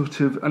like sort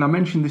of, and I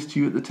mentioned this to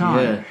you at the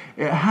time.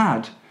 Yeah. It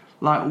had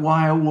like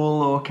wire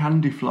wool or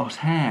candy floss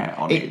hair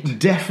on it. It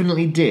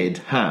definitely did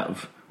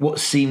have what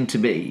seemed to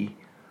be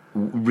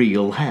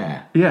real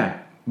hair.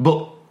 Yeah,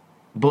 but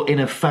in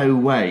a faux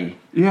way.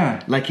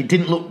 Yeah, like it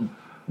didn't look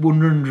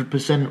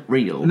 100%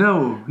 real.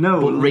 No,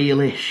 but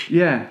realish.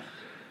 Yeah.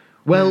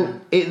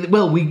 Well,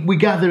 we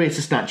gather it's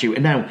a statue,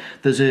 and now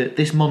this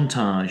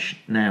montage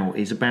now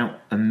is about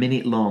a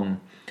minute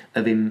long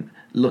of him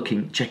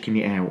checking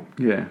it out,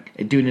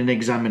 doing an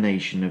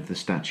examination of the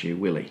statue,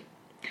 Willie,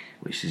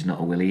 which is not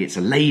a Willie, it's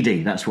a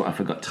lady. That's what I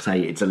forgot to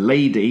say. It's a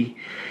lady.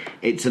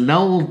 It's a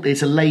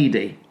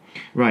lady.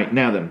 Right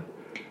now, then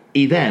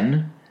he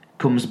then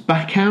comes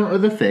back out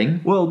of the thing.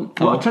 Well,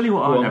 I'll tell you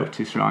what I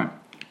noticed. Right,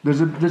 there's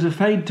a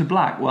fade to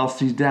black whilst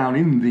he's down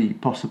in the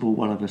possible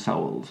Well of the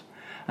Souls.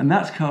 And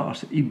that's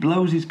because he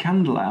blows his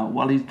candle out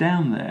while he's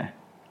down there.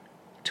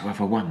 To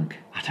have a wank?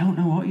 I don't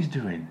know what he's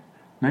doing.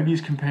 Maybe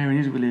he's comparing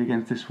his Willie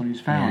against this one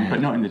he's found,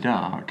 but not in the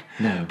dark.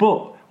 No.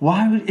 But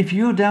if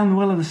you're down the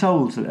Well of the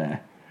Souls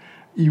there,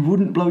 you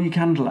wouldn't blow your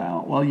candle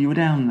out while you were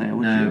down there,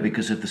 would you? No,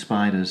 because of the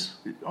spiders.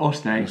 Or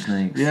snakes.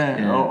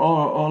 Yeah.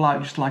 Or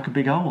like just like a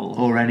big hole.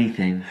 Or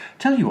anything.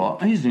 Tell you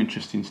what, here's an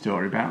interesting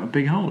story about a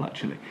big hole,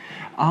 actually.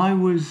 I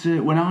was,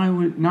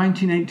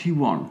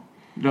 1981,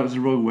 that was the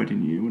royal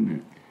wedding year, wasn't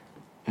it?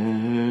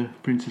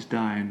 Princess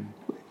Diana.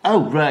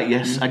 Oh, right,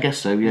 yes, I guess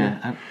so,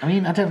 yeah. I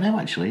mean, I don't know,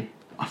 actually.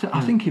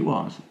 I think it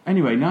was.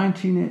 Anyway,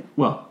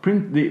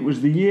 it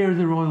was the year of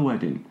the royal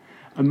wedding,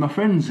 and my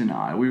friends and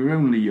I, we were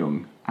only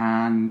young,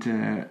 and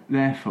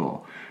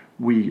therefore,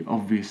 we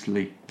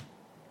obviously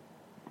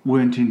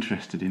weren't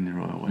interested in the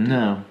royal wedding.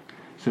 No.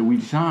 So we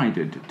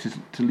decided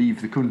to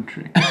leave the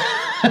country.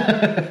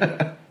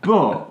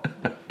 But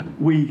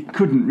we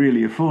couldn't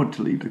really afford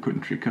to leave the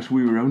country because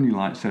we were only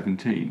like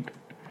 17.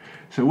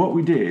 So what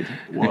we did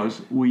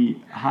was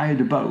we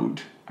hired a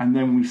boat and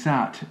then we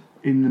sat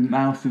in the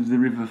mouth of the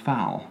River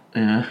Fal.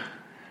 Yeah.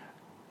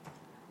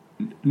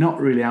 Not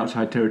really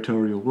outside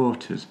territorial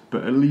waters,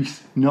 but at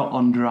least not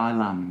on dry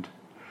land.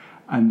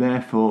 And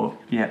therefore,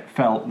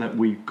 felt that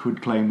we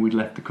could claim we'd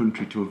left the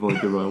country to avoid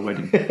the royal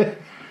wedding.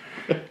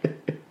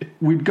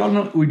 We'd gone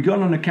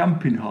on a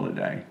camping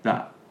holiday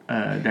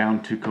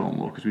down to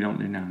Cornwall because we don't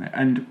live down there,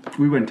 and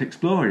we went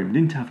exploring. We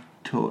didn't have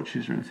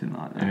torches or anything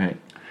like that. Right.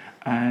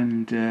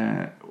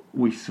 And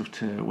we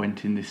sort of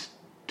went in this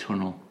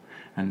tunnel,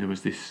 and there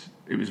was this.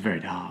 It was very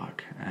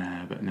dark,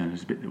 but then there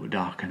was a bit that were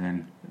darker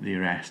than the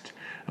rest.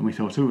 And we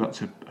thought,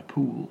 that's a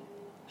pool.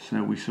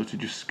 So we sort of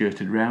just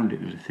skirted round it.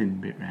 There was a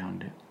thin bit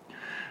round it,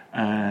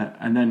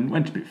 and then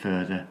went a bit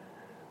further.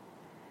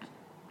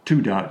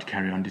 Too dark to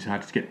carry on.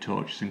 Decided to get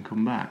torches and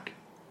come back.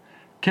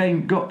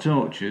 Got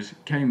torches,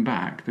 came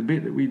back. The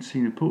bit that we'd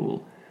seen a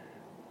pool,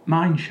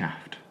 mine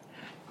shaft.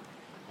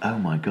 Oh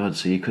my God!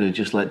 So you could have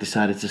just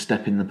decided to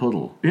step in the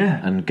puddle,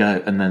 and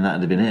go, and then that'd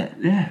have been it.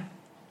 Yeah.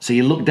 So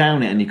you looked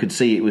down it and you could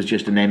see it was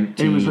just an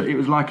empty. It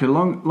was like a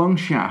long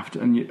shaft,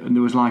 and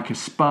there was like a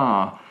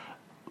spar,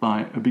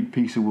 like a big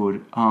piece of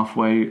wood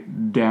halfway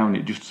down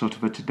it, just sort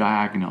of at a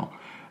diagonal,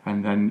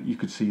 and then you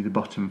could see the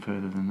bottom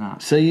further than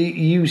that. So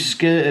you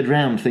skirted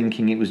round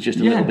thinking it was just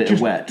a little bit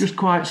of wet? Just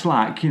quite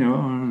slack,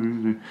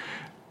 and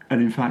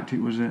in fact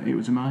it was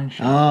a mine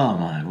shaft. Oh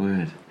my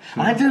word!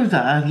 So, I do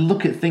that. I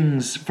look at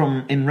things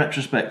in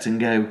retrospect and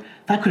go,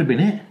 that could have been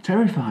it.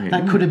 Terrifying.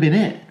 That could have been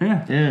it.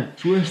 Yeah.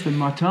 It's worse than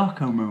my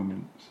Tarko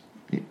moments.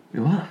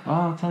 What? Oh,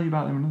 I'll tell you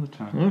about them another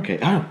time. Okay.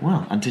 Oh,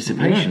 well,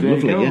 anticipation. Yeah,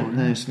 lovely.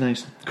 Yeah,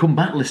 nice. Come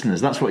back,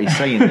 listeners. That's what he's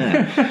saying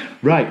there.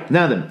 Right,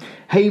 now then.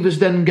 Havers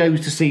then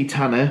goes to see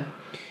Tanner.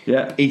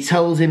 Yeah. He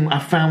tells him, I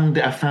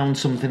found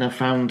something, I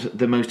found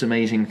the most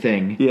amazing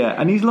thing. Yeah,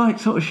 and he's like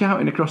sort of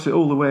shouting across it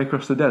all the way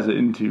across the desert,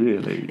 isn't he,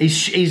 really?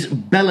 He's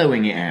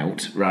bellowing it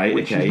out, right?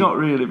 Which is not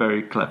really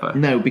very clever.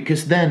 No,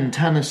 because then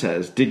Tanner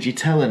says, did you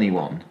tell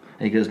anyone?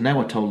 And he goes,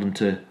 no, I told them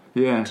to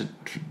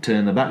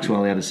turn their backs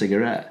while they had a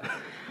cigarette.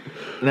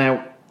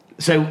 Now,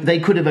 so they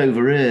could have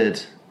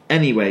overheard.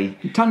 Anyway,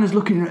 Tanner's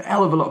looking a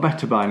hell of a lot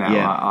better by now,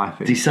 I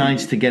think.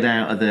 Decides to get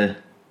out of the...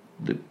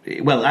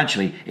 Well,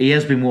 actually, he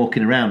has been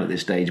walking around at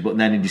this stage, but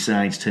then he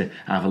decides to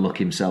have a look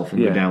himself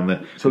and go down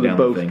the... So they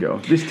both thing. go.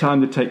 This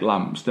time they take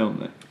lamps, don't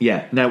they?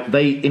 Yeah. Now,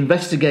 they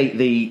investigate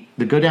they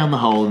go down the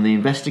hole and they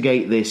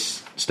investigate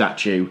this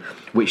statue,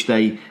 which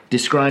they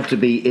describe to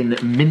be in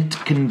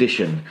mint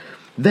condition.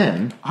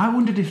 Then... I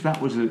wondered if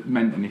that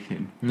meant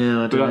anything.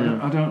 No, I don't know.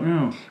 I don't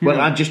know.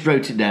 Well, I just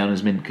wrote it down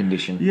as mint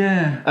condition.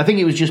 Yeah. I think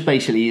it was just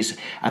basically...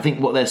 I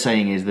think what they're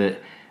saying is that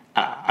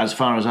as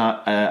far as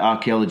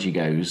archaeology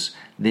goes,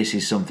 this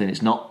is something...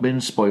 It's not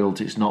been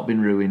spoilt, it's not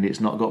been ruined, it's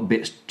not got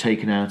bits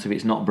taken out of it,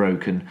 it's not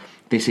broken.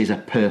 This is a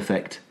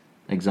perfect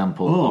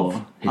example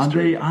of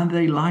history. Are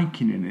they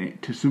likening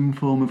it to some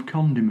form of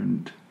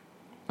condiment?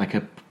 Like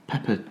a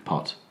pepper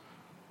pot?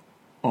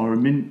 Or a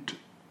mint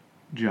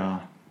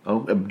jar?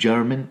 Oh, a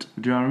jar of mint.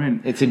 A jar of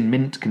mint. It's in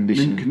mint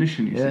condition. Mint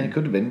condition, you see. It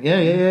could have been.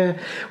 Yeah.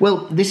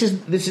 Well,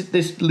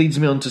 this leads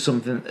me on to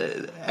something.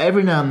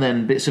 Every now and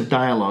then, bits of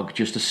dialogue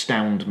just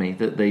astound me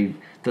that they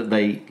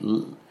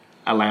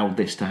allowed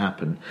this to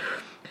happen.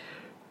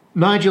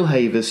 Nigel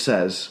Havers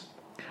says,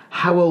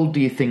 "How old do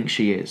you think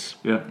she is?"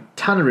 Yeah.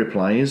 Tanner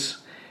replies,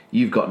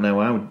 "You've got no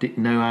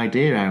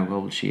idea how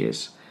old she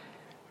is."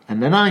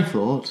 And then I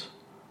thought,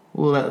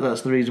 well,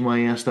 that's the reason why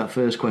you asked that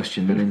first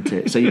question, then, isn't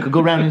it? So you could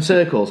go round in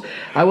circles.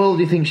 How old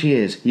do you think she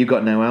is? You've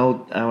got no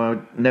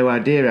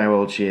idea how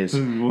old she is.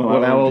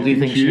 Well, how old do you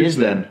think she is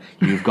then?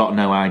 You've got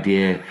no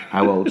idea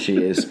how old she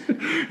is.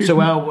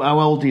 So how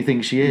old do you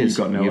think she is?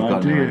 You've got no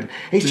idea.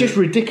 It's just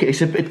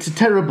ridiculous. It's a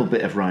terrible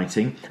bit of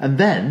writing. And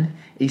then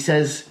he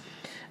says,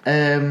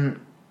 do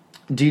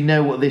you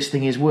know what this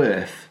thing is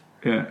worth?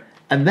 Yeah.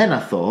 And then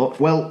I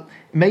thought, well...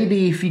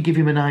 Maybe if you give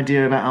him an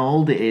idea about how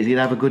old it is, he'd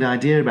have a good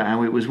idea about how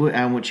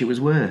much it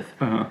was worth.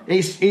 Uh-huh.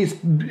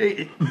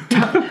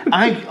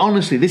 I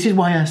honestly, this is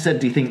why I said,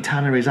 do you think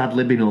Tanner is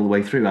ad-libbing all the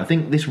way through? I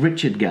think this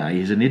Richard guy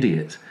is an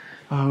idiot.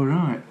 Oh,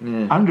 right.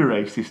 Yeah. And a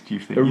racist, do you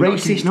think? You're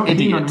racist not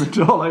idiot. Not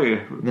at all, are you?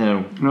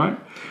 No. Right?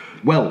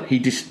 Well, he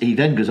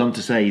then goes on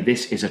to say,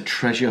 this is a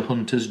treasure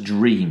hunter's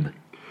dream.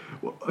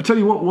 I'll tell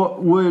you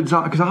what words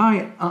are...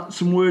 Because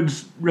some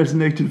words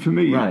resonated for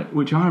me, right,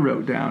 which I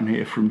wrote down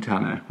here from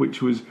Tanner,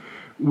 which was...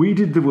 We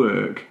did the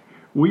work,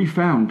 we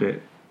found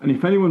it, and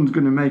if anyone's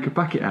going to make a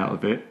packet out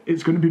of it,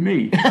 it's going to be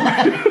me.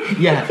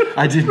 Yeah,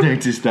 I did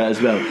notice that as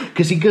well.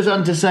 Because he goes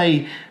on to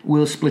say,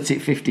 we'll split it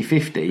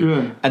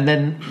 50-50. And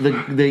then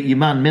your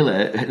man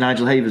Miller,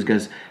 Nigel Havers,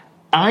 goes,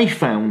 I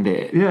found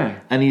it. Yeah.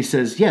 And he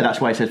says, yeah, that's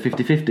why I said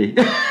 50-50.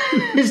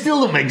 It still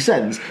doesn't make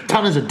sense.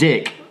 Tanner's a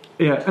dick.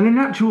 Yeah, and in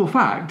actual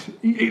fact,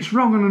 it's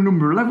wrong on a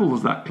number of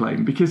levels, that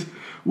claim, because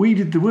we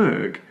did the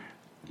work.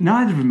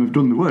 Neither of them have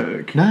done the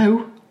work.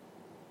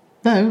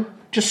 No,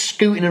 just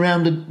scooting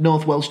around the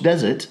North Welsh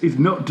desert. Is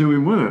not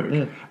doing work.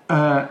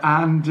 Yeah.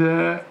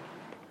 And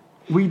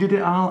we did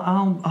it.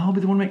 I'll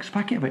be the one who makes a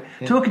packet of it.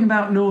 Yeah. Talking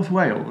about North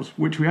Wales,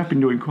 which we have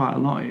been doing quite a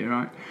lot here,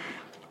 right?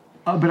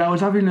 But I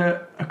was having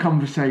a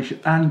conversation,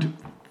 and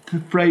the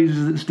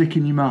phrases that stick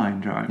in your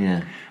mind, right?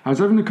 Yeah. I was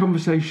having a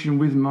conversation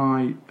with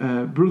my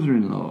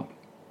brother-in-law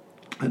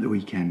at the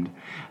weekend,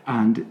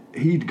 and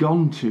he'd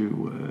gone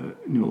to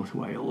North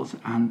Wales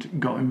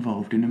and got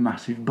involved in a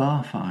massive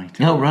bar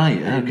fight. Oh,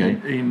 right, okay.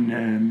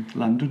 In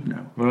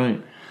Llandudno. Right.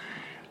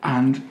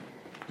 And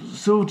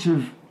sort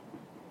of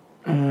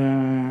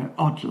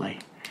oddly,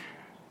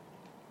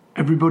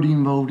 everybody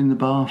involved in the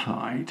bar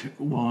fight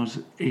was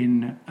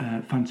in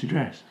fancy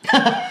dress.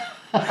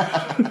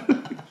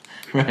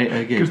 Right,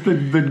 okay. Because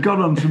they'd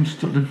gone on some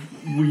sort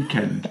of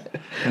weekend,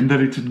 and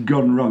then it had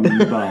gone wrong in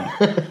the bar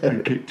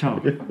and kicked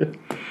off.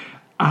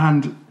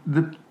 And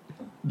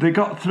they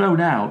got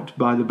thrown out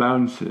by the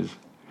bouncers.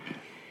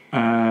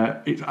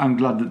 I'm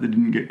glad that they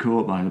didn't get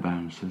caught by the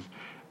bouncers.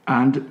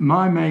 And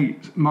my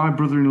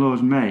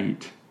brother-in-law's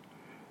mate,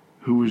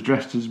 who was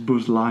dressed as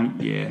Buzz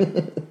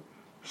Lightyear,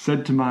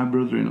 said to my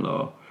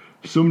brother-in-law,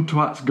 "Some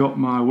twat's got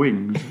my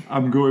wings,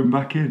 I'm going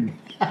back in."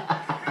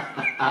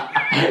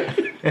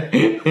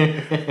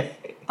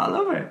 I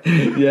love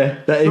it. Yeah,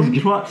 that Some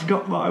is. twat's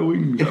got my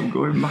wings, I'm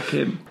going back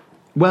in.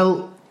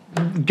 Well,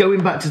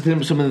 going back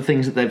to some of the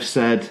things that they've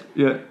said.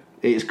 Yeah.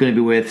 it's going to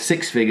be worth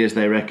six figures,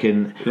 they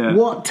reckon. Yeah.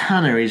 What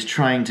Tanner is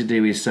trying to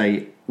do is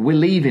say, we're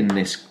leaving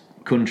this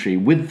country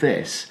with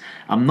this.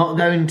 I'm not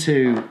going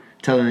to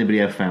tell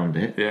anybody I found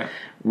it. Yeah.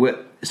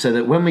 So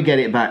that when we get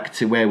it back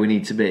to where we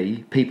need to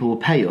be, people will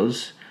pay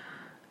us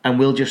and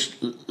we'll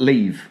just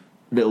leave.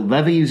 They'll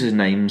never use his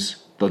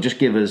names. They'll just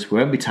give us, we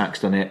won't be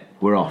taxed on it,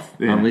 we're off.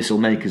 Yeah. And this will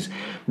make us...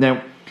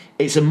 Now,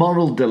 it's a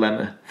moral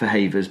dilemma for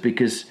Havers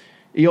because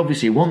he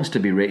obviously wants to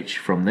be rich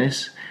from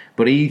this,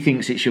 but he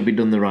thinks it should be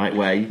done the right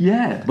way.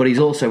 Yeah. But he's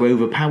also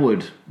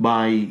overpowered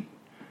by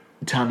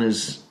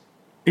Tanner's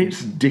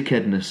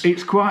dickheadness.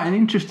 It's quite an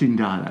interesting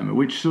dilemma,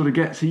 which sort of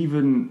gets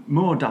even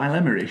more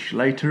dilemma-ish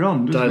later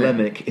on, doesn't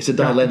Dilemic. it? It's a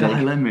dilemma.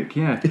 Dilemic,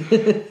 yeah.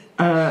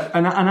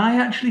 And I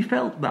actually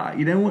felt that,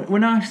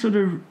 when I sort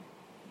of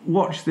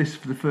watched this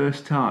for the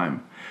first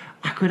time,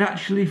 I could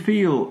actually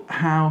feel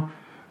how,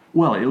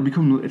 well, it'll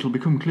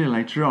become clear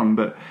later on,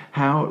 but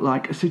how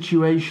like a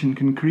situation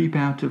can creep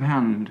out of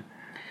hand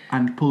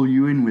and pull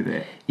you in with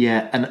it.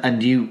 Yeah,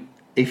 and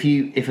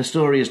if a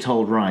story is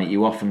told right,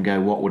 you often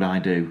go, what would I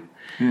do?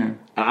 Yeah.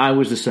 I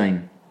was the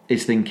same.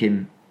 It's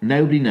thinking,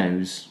 nobody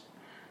knows.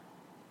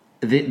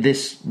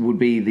 This would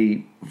be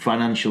the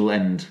financial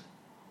end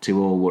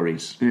to all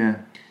worries. Yeah.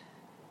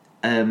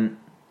 The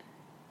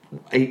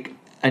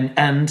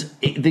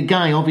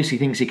guy obviously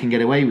thinks he can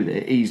get away with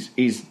it.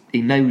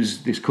 He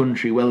knows this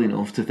country well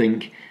enough to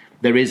think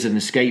there is an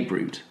escape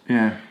route.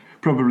 Yeah.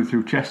 Probably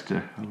through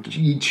Chester.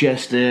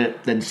 Chester,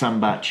 then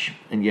Sandbach,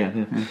 and yeah.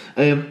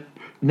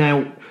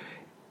 Now,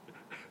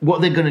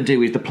 what they're going to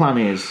do is, the plan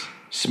is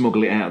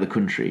smuggle it out of the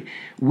country.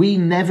 We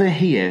never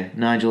hear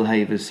Nigel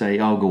Havers say,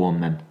 "Oh, go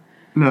on then."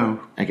 No.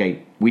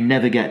 Okay, we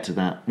never get to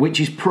that, which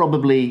is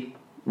probably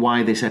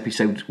why this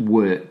episode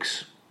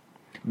works,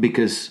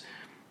 because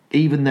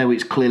even though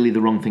it's clearly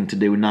the wrong thing to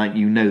do, and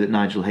you know that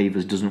Nigel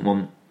Havers doesn't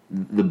want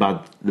the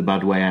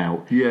bad way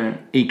out. Yeah.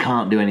 He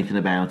can't do anything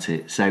about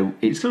it. So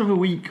it's sort of a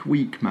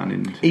weak man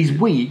in. He's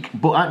weak,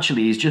 but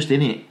actually he's just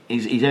in it.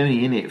 He's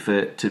only in it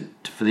for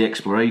the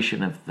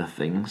exploration of the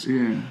things.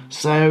 Yeah.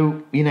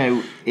 So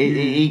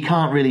he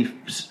can't really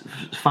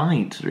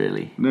fight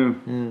really. No.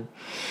 Yeah.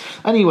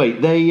 Anyway,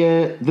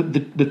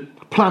 the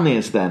plan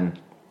is then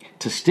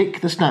to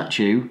stick the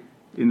statue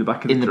in the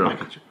back of the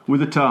truck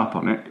with a tarp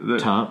on it.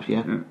 Tarp,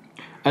 yeah.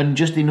 And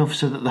just enough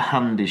so that the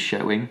hand is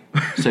showing.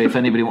 So if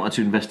anybody wanted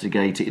to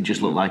investigate it, it'd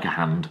just look like a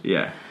hand.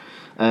 Yeah.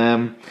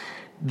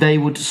 They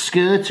would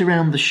skirt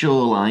around the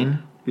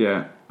shoreline.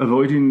 Yeah.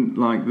 Avoiding,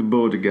 like, the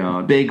border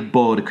guard. Big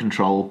border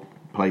control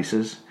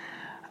places.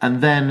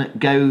 And then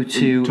go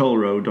to... Toll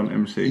road on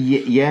MC.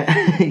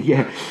 Yeah.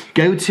 Yeah.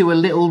 Go to a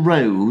little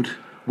road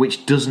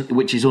which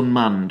is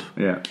unmanned.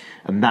 Yeah.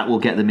 And that will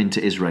get them into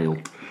Israel.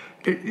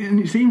 And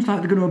it seems like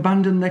they're going to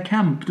abandon their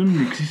camp, doesn't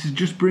it? Because this is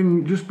just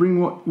bring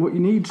what you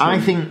need. I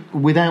think,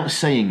 without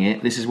saying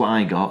it, this is what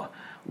I got.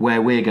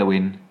 Where we're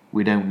going,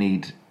 we don't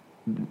need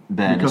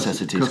bare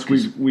necessities.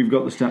 Because we've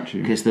got the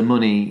statue. Because the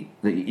money,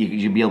 that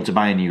you'll be able to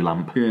buy a new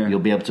lamp. Yeah.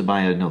 You'll be able to buy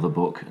another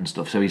book and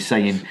stuff. So he's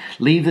saying,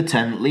 leave the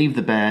tent, leave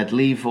the bed,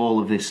 leave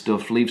all of this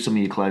stuff, leave some of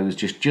your clothes.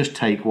 Just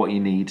take what you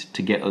need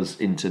to get us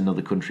into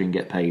another country and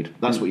get paid.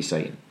 That's what he's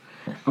saying.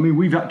 I mean,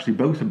 we've actually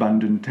both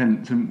abandoned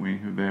tents, haven't we,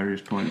 at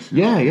various points?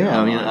 Yeah.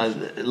 I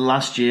mean,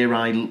 last year,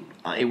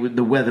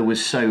 the weather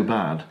was so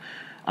bad,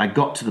 I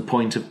got to the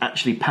point of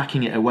actually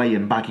packing it away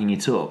and bagging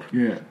it up.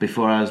 Yeah.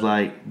 Before I was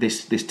like,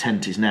 this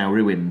tent is now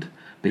ruined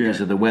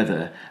because of the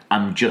weather.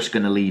 I'm just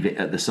going to leave it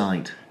at the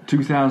site.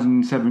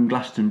 2007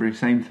 Glastonbury,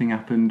 same thing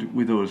happened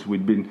with us.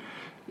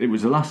 It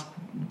was the last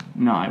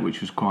night,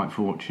 which was quite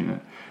fortunate,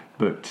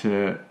 but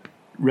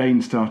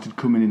rain started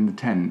coming in the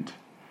tent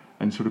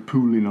and sort of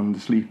pooling on the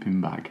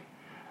sleeping bag,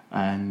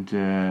 and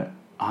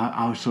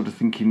I was sort of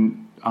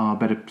thinking, I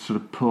better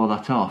sort of pour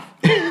that off.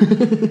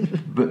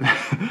 but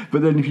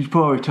then if you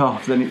pour it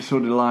off, then it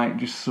sort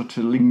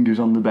of lingers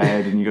on the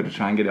bed, and you've got to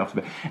try and get it off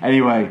the bed.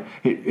 Anyway,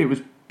 it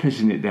was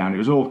pissing it down. It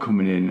was all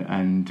coming in,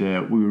 and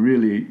we were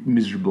really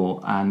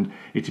miserable, and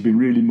it had been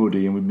really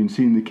muddy, and we'd been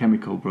seeing the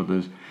Chemical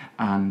Brothers,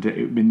 and it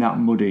had been that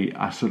muddy,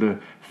 I sort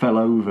of fell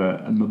over,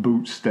 and my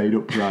boots stayed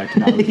upright,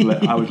 and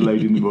I was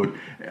laid in the mud.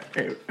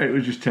 It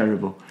was just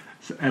terrible.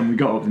 And we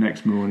got up the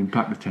next morning,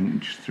 packed the tent,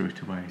 and just threw it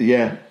away.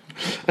 Yeah.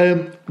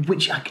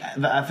 Which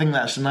I think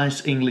that's a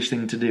nice English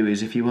thing to do,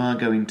 is if you are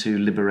going to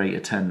liberate a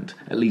tent,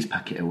 at least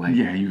pack it away.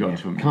 Yeah, you got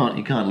to.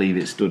 You can't leave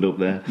it stood up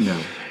there. No.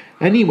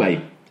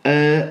 Anyway,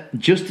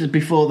 just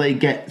before they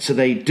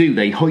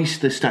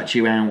hoist the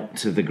statue out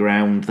to the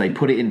ground, they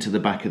put it into the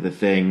back of the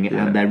thing,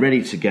 and they're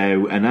ready to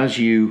go. And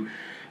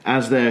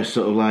as they're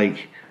sort of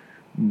like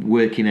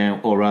working out,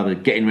 or rather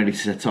getting ready to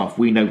set off,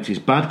 we notice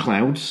bad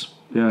clouds.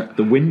 Yeah.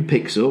 The wind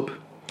picks up.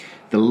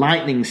 The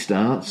lightning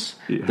starts.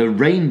 Yeah. The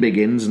rain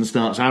begins and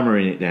starts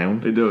hammering it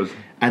down. It does.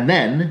 And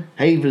then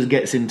Havers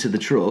gets into the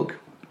truck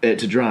to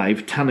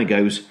drive. Tanner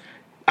goes,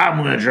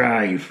 "I'm going to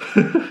drive."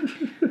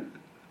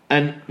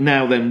 And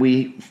now then,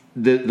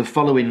 the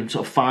following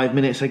sort of 5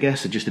 minutes, I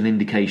guess, are just an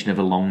indication of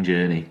a long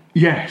journey.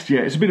 Yes,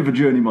 yeah, it's a bit of a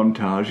journey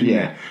montage, isn't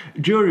it?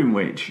 During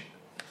which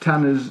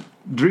Tanner's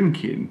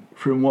drinking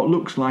from what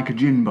looks like a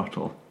gin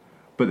bottle,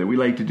 but that we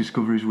later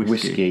discover is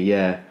whiskey.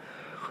 Yeah.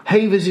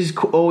 Havers is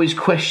always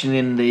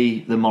questioning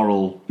the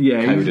moral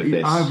code of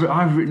this.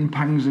 I've written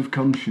pangs of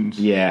conscience.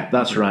 Yeah,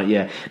 that's right,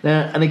 yeah.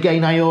 Now, and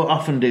again, I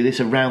often do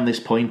this around this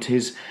point,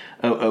 is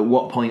at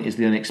what point is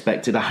the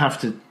unexpected? I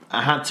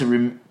had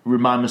to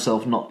remind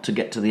myself not to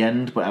get to the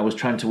end, but I was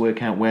trying to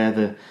work out where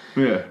the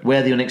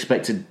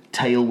unexpected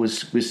tale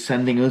was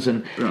sending us,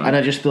 and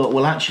I just thought,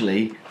 well,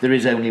 actually, there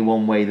is only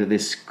one way that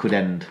this could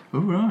end.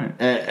 Oh, right.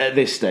 At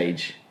this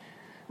stage.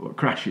 What,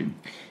 crashing?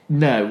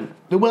 No.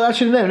 Well,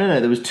 actually, no.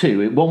 There was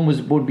two. One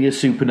would be a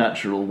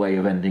supernatural way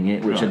of ending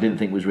it, which I didn't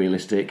think was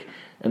realistic.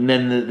 And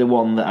then the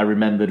one that I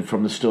remembered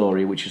from the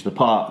story, which is the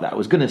part that I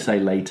was going to say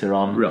later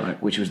on,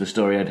 which was the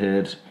story I'd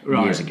heard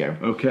years ago.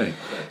 Okay.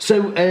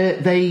 So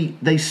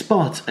they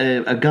spot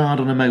a guard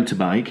on a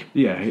motorbike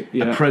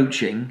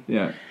approaching.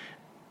 Yeah.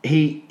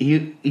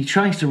 He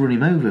tries to run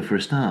him over for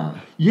a start.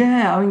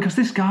 Yeah, I mean, because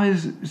this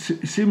guy's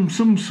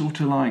some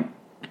sort of like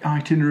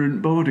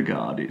itinerant border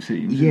guard, it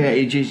seems. Yeah,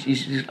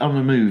 he's on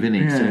the move, isn't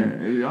he? Yeah, so.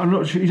 I'm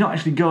not sure. He's not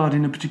actually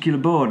guarding a particular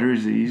border,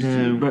 is he?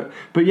 No.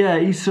 But yeah,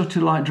 he's sort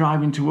of like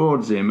driving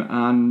towards him,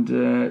 and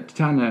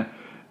Tanner.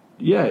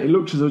 Yeah, it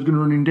looks as though he's going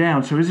to run him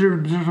down. So is there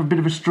a bit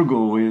of a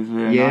struggle with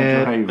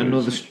Nigel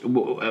Havers?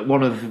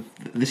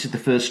 This is the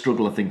first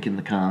struggle, I think, in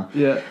the car.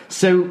 Yeah.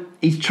 So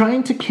he's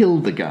trying to kill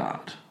the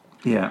guard.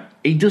 Yeah.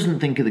 He doesn't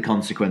think of the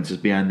consequences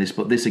behind this,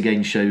 but this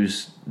again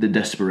shows the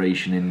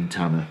desperation in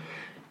Tanner.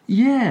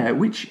 Yeah,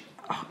 which...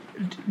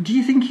 Do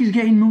you think he's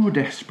getting more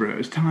desperate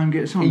as time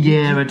gets on?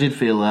 Yeah, I did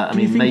feel that. I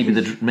mean,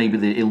 maybe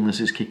the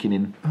illness is kicking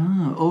in.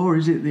 Or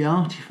is it the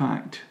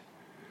artefact?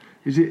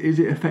 Is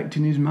it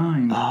affecting his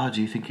mind?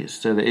 Do you think it's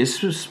so that it's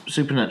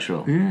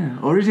supernatural? Yeah,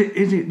 or is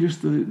it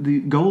just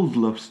the gold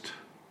lust?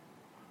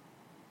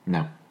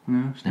 No.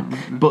 No, it's not. No.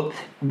 But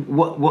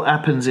what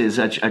happens is,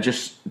 I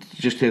just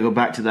to go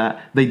back to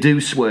that, they do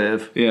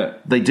swerve. Yeah.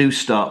 They do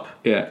stop.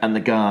 Yeah. And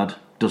the guard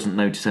doesn't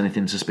notice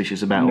anything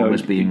suspicious about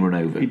almost being run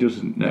over. He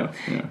doesn't. No.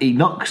 Yeah. He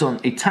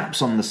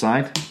taps on the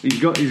side. He's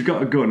got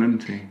a gun,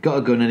 hasn't he? Got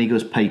a gun, and he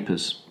goes,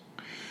 papers.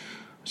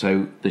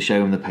 So they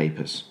show him the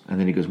papers, and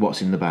then he goes,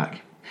 what's in the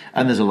back?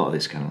 And there's a lot of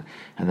this kind of,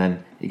 and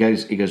then he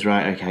goes,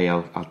 right, okay,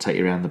 I'll take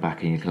you around the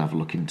back, and you can have a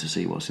look in to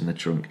see what's in the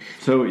trunk.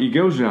 So he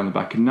goes around the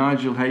back, and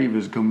Nigel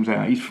Havers comes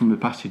out. He's from the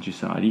passenger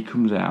side. He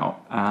comes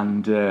out,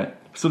 and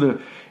sort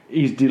of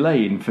he's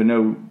delaying for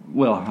no.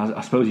 Well,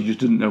 I suppose he just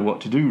didn't know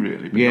what to do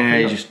really. Yeah,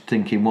 he's just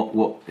thinking,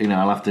 what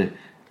I'll have to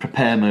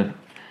prepare my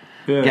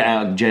get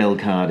out of jail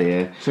card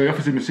here. So he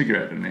offers him a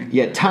cigarette, doesn't he?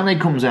 Yeah, Tanner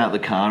comes out the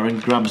car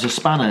and grabs a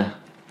spanner,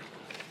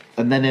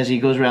 and then as he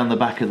goes around the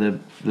back of the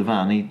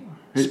van, he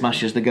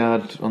smashes the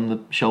guard on the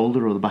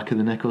shoulder or the back of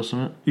the neck or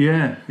something.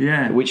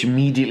 Yeah. Which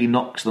immediately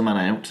knocks the man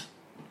out.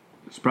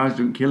 Surprised it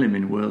doesn't kill him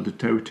in World of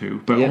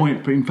Toto. But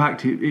in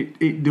fact,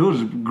 it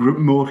does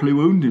mortally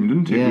wound him,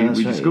 doesn't it? Yeah,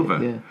 we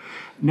discover. Yeah.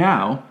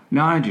 Now,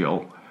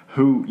 Nigel,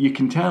 who you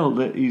can tell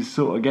that he's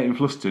sort of getting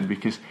flustered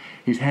because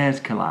his hair's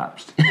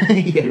collapsed.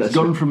 It's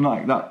gone from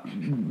like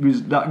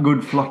that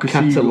good flock of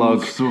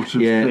seagulls sort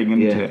of thing,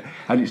 isn't it?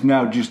 And it's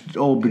now just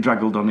all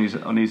bedraggled on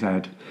his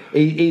head.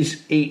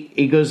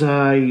 He goes,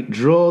 I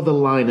draw the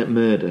line at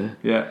murder.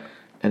 Yeah.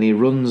 And he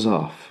runs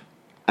off.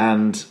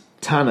 And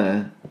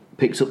Tanner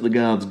picks up the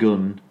guard's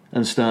gun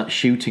and starts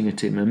shooting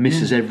at him and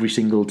misses every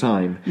single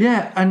time.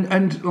 Yeah,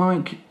 and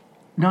like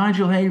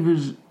Nigel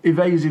Havers'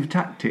 evasive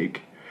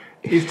tactic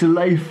is to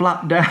lay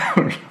flat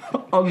down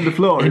on the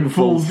floor in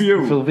full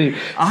view.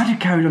 I'd have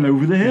carried on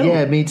over the hill.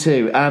 Yeah, me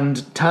too.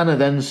 And Tanner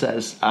then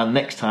says, and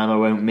next time I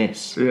won't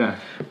miss. Yeah.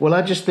 Well,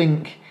 I just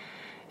think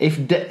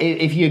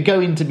if you're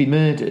going to be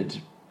murdered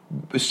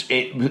at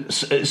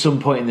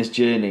some point in this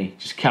journey,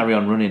 just carry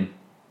on running.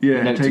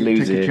 Yeah, take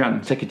a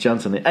chance. Take a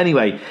chance on it.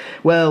 Anyway,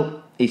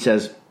 well, he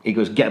goes,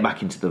 get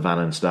back into the van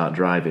and start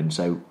driving.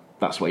 So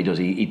that's what he does.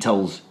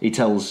 He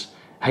tells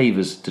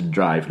Havers to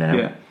drive now.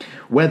 Yeah.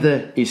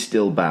 Weather is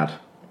still bad.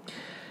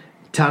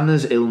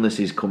 Tanner's illness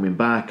is coming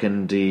back,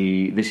 and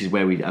this is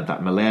where we had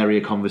that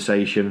malaria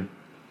conversation.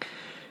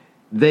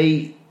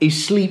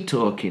 He's sleep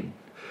talking.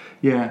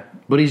 Yeah.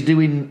 But he's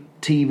doing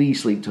TV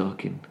sleep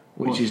talking,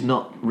 which is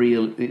not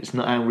real. It's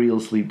not how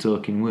real sleep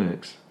talking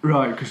works.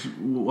 Right, because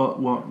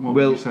what would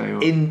you say?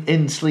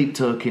 In sleep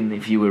talking,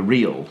 if you were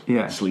real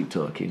sleep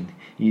talking,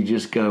 you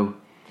just go.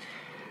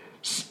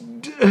 So,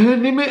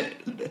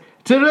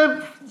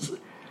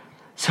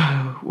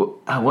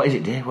 what is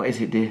it, dear? What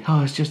is it, dear?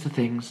 Oh, it's just the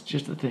things.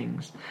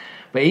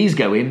 But he's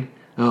going,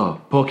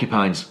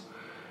 porcupines.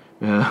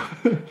 I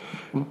can't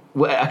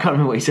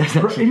remember what he said.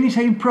 Isn't he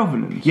saying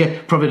Provenance? Yeah,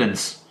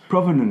 Providence.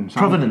 Provenance.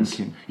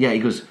 Yeah, he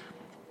goes,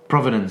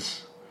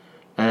 Providence.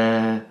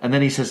 And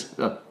then he says,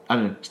 I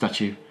don't know,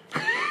 statue.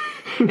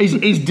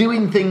 he's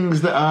doing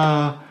things that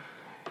are,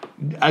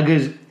 I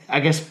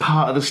guess,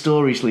 part of the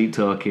story sleep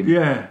talking.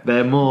 Yeah.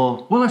 They're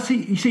more... Well,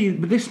 you see,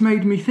 but this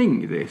made me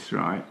think this,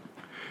 right?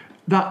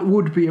 That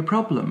would be a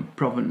problem,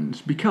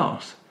 Provenance,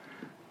 because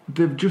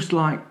they've just,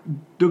 like,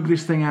 dug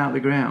this thing out of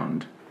the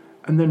ground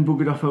and then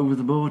buggered off over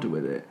the border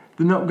with it,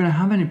 they're not going to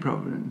have any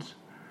provenance.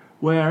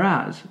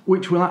 Whereas,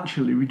 which will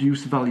actually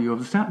reduce the value of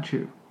the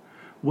statue.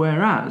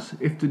 Whereas,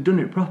 if they'd done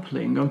it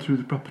properly and gone through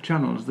the proper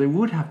channels, they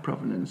would have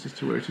provenance as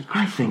to where it has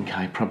come I think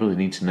I probably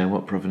need to know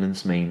what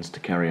provenance means to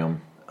carry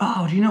on.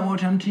 Oh, do you not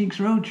watch Antiques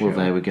Roadshow? Well,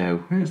 there we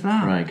go. It's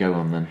that. Right, go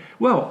on then.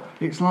 Well,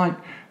 it's like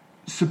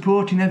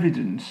supporting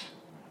evidence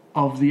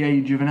of the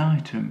age of an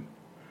item.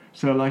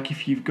 So, like,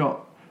 if you've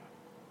got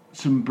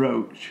some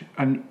brooch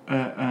and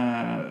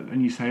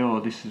you say,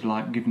 oh, this is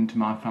like given to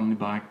my family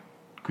by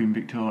Queen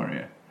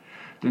Victoria,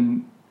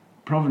 then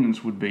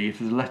provenance would be if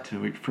there's a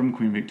letter from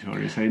Queen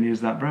Victoria saying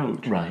here's that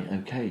brooch. Right,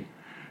 okay.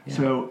 Yeah.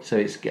 So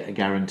it's a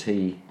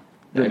guarantee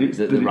that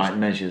the right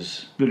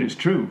measures. That it's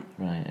true.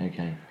 Right,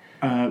 okay.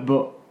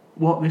 But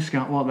what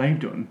they've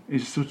done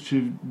is sort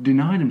of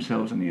deny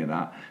themselves any of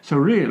that. So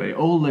really,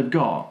 all they've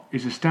got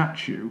is a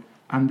statue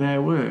and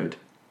their word.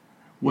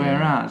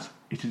 Whereas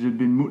it would have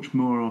been much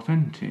more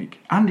authentic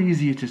and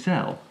easier to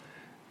sell.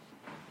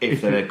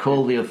 If they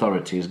called the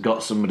authorities,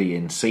 got somebody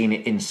in, seen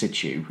it in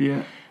situ,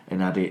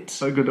 and had it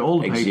so got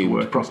all the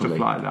paperwork properly. And stuff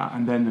like that,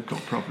 and then they've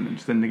got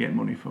provenance, then they get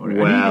money for it.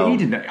 Well, and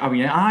he didn't. I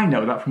mean, I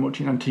know that from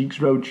watching Antiques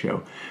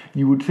Roadshow.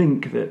 You would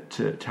think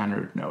that Tanner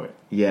would know it.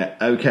 Yeah,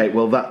 okay,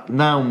 well that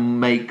now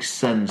makes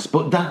sense.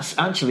 But that's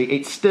actually,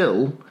 it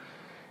still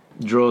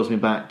draws me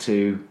back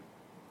to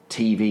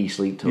TV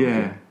sleep talking.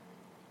 Yeah.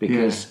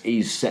 Because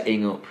he's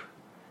setting up,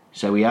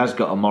 so he has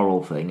got a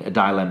moral thing, a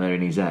dilemma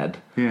in his head.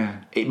 Yeah.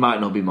 It might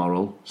not be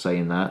moral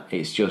saying that,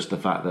 it's just the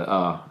fact that,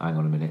 hang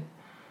on a minute,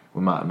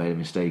 we might have made a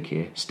mistake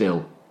here.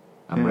 Still,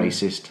 I'm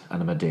racist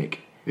and I'm a dick.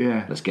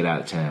 Yeah. Let's get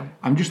out of town.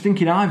 I'm just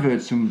thinking I've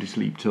heard somebody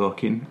sleep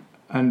talking,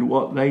 and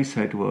what they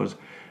said was,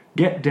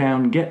 get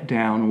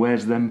down,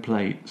 where's them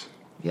plates?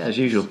 Yeah, as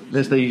usual.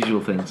 There's the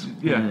usual things.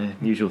 Yeah.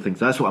 Usual things.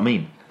 That's what I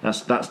mean.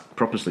 That's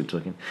proper sleep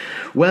talking.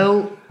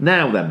 Well,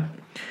 now then.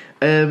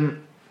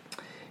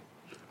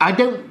 I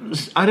don't.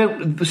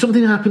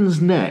 Something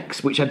happens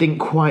next, which I didn't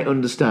quite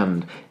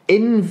understand.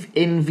 In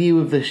view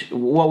of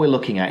what we're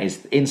looking at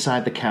is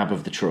inside the cab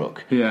of the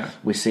truck. Yeah.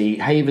 We see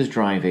Havers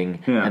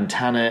driving, Yeah. and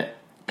Tanner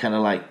kind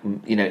of like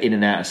in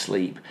and out of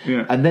sleep.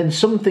 Yeah. And then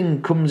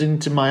something comes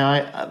into my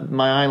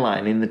eye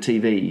line in the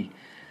TV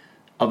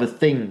of a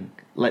thing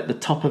like the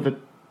top of a.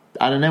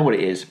 I don't know what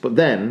it is, but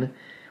then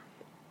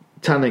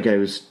Tanner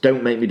goes,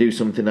 "Don't make me do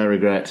something I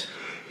regret."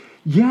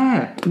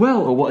 Yeah,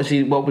 well... Well,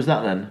 what was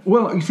that then?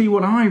 Well, you see,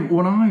 what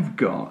I've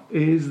got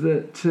is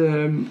that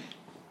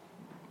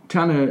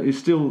Tanner is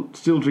still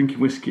drinking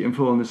whiskey and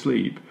falling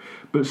asleep,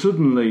 but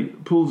suddenly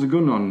pulls a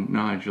gun on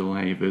Nigel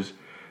Havers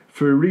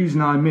for a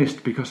reason I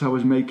missed because I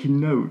was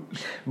making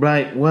notes.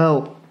 Right,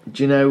 well,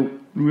 do you know...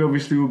 We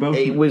obviously were both...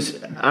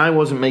 I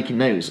wasn't making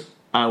notes.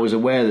 I was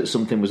aware that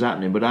something was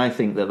happening, but I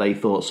think that they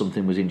thought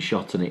something was in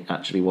shot and it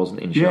actually wasn't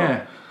in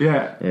shot.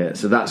 Yeah,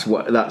 so that's...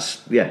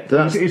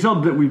 It's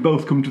odd that we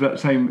both come to that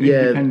same...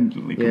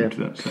 independently come to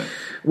that same...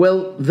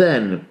 Well,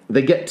 then,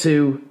 they get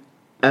to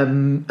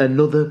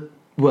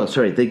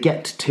they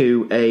get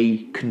to a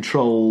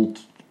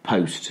controlled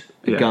post,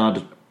 a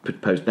guard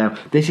post. Now,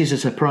 this is a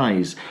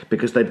surprise,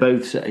 because they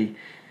both say...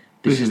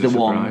 This is the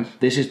one.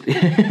 This is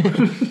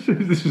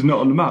this is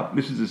not on the map.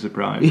 This is a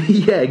surprise.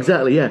 Yeah,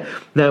 exactly. Yeah.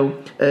 Now,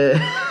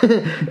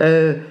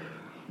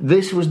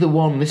 this was the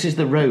one. This is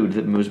the road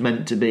that was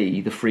meant to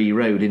be the free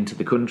road into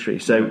the country.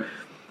 So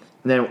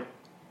now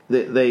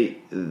they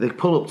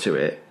pull up to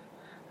it.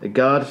 The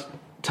guard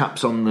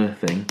taps on the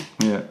thing.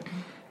 Yeah.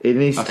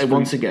 And he's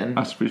once again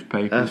asks for his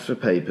papers. Asks for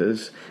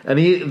papers, and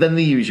then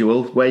the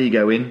usual. Where are you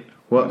going?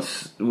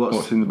 What's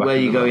in the back? Where are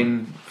you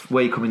going?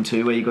 Where are you coming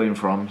to? Where are you going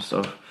from?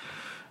 Stuff.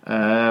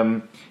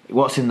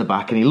 What's in the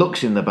back? And he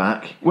looks in the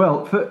back.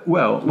 Well,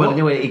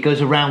 anyway, he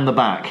goes around the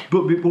back.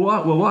 But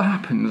what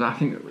happens? I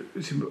think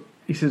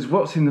he says,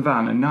 "What's in the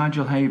van?" And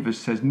Nigel Havers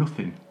says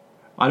nothing.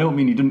 I don't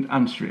mean he didn't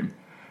answer him.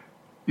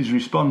 His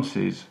response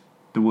is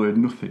the word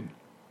 "nothing"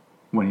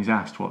 when he's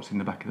asked what's in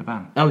the back of the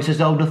van. Oh, he says,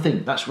 "Oh,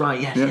 nothing." That's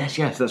right.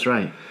 Yes, that's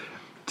right.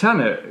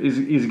 Tanner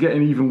is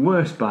getting even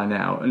worse by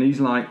now, and he's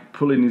like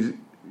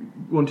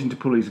wanting to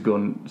pull his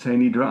gun,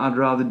 saying I'd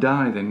rather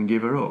die than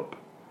give her up.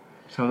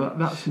 So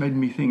that's made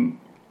me think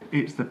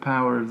it's the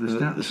power of the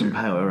statue. There's some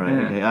power, right?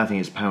 Yeah. Okay. I think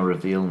it's power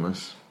of the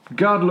illness.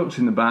 Guard looks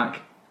in the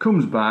back,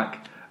 comes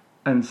back,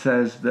 and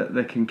says that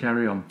they can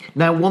carry on.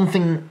 Now, one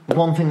thing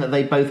that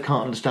they both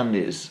can't understand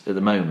is, at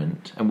the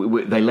moment, and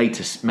they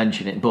later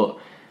mention it, but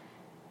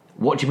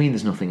what do you mean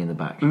there's nothing in the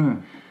back?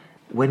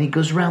 When he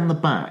goes round the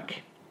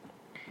back,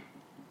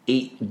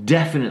 he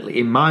definitely,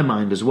 in my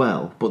mind as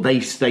well, but they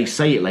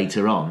say it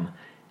later on,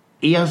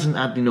 he hasn't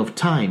had enough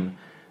time.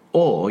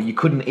 Or you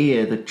couldn't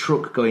hear the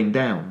truck going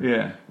down.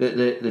 Yeah.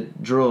 The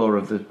drawer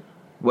of the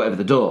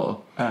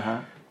door.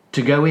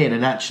 To go in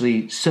and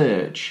actually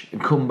search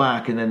and come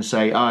back and then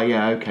say,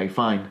 okay,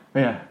 fine.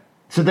 Yeah.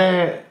 So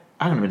hang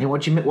on a minute,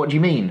 what do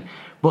you mean?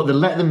 But they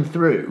let them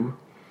through,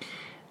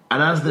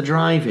 and as they're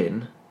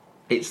driving,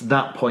 it's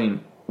that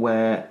point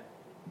where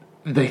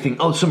they think,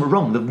 oh, something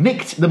wrong.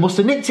 They must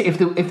have nicked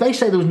it. If they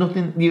say there was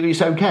nothing,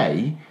 it's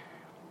okay,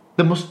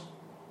 they must...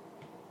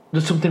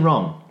 There's something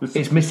wrong.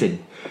 It's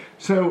missing.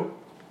 So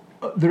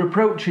they're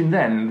approaching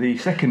then the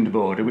second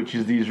border, which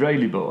is the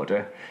Israeli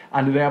border,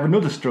 and they have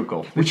another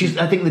struggle. Which is,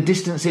 I think the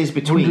distance is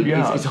between... 100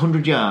 yards. It's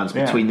 100 yards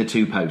between the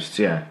two posts,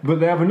 yeah. But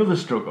they have another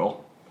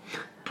struggle.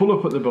 Pull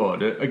up at the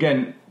border.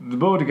 Again, the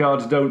border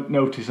guards don't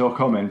notice or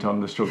comment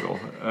on the struggle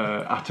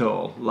at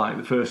all, like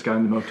the first guy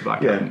in the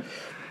motorbike. Yeah.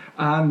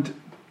 And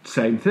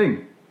same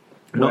thing.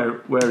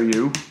 Where are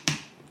you?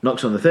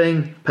 Knocks on the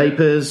thing,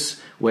 papers,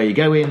 where you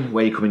going,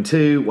 where you coming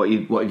to, what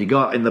have you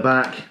got in the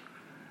back.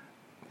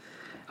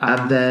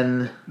 And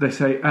then... They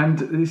say,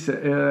 he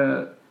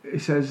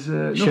says...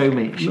 show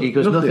me. He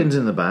goes, nothing's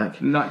in the back.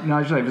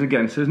 Nigel Havers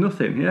again says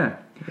nothing, yeah.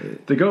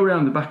 They go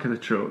around the back of the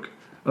truck.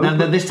 And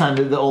then this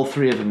time, all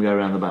three of them go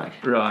around the back.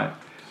 Right.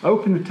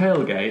 Open the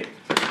tailgate,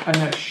 and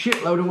a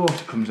shitload of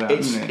water comes out,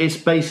 isn't it? It's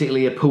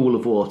basically a pool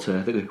of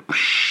water that goes...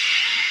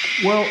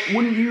 Well,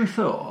 wouldn't you have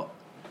thought...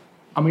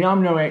 I mean,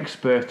 I'm no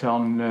expert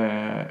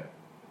on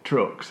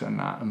trucks and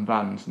that, and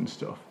vans and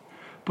stuff,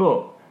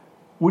 but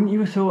wouldn't you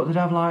have thought they'd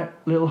have, like,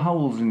 little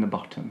holes in the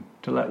bottom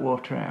to let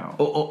water out?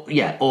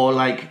 Or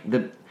like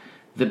they're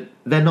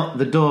not,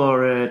 the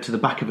door to the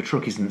back of a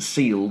truck isn't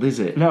sealed, is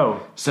it?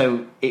 No.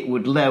 So it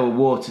would allow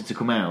water to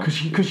come out.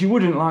 Because you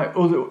wouldn't, like,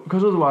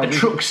 because otherwise... A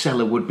truck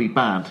cellar would be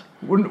bad.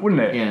 Wouldn't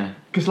it? Yeah.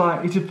 Because,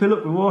 like, it'd fill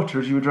up with water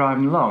as you were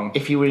driving along.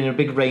 If you were in a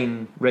big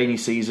rainy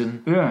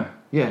season. Yeah.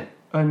 Yeah.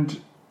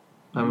 And...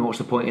 I mean, what's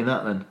the point in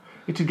that then?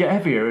 It'd get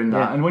heavier in that,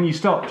 Yeah. And when you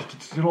stopped,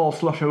 it'd all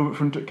slosh over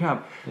front of the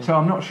cab. Yeah. So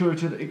I'm not sure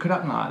it could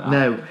happen like that.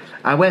 No.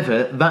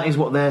 However, that is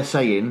what they're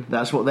saying.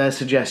 That's what they're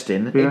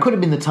suggesting. Yeah. It could have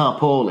been the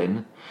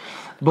tarpaulin.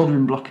 But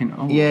been blocking.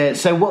 Oh. Yeah,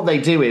 so what they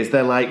do is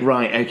they're like,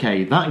 right,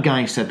 okay, that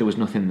guy said there was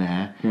nothing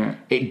there. Yeah.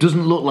 It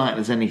doesn't look like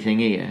there's anything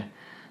here.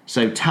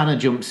 So Tanner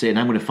jumps in,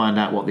 I'm going to find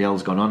out what the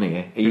hell's gone on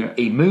here.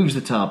 He moves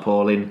the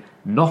tarpaulin,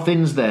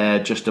 nothing's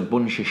there, just a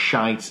bunch of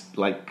shite,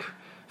 like,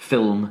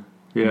 film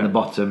in the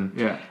bottom.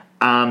 Yeah.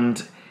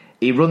 And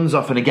he runs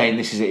off, and again,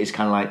 this is it, it's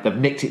kind of like,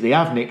 they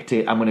have nicked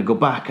it, I'm going to go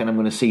back and I'm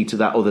going to see to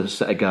that other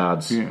set of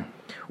guards. Yeah.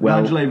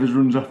 Well, Nigel Havers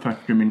runs off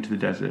after him into the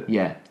desert.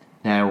 Yeah.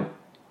 Now,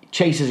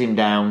 chases him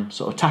down,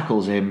 sort of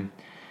tackles him,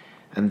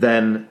 and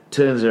then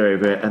turns her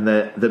over, and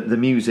the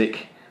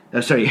music...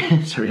 sorry, I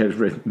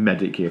was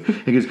medic here.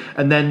 He goes,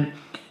 and then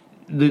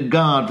the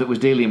guard that was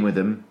dealing with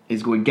him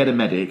is going, get a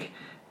medic.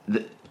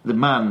 The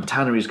man,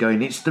 Tanner, is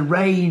going, it's the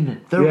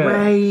rain,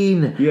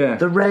 rain,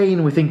 the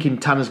rain. We're thinking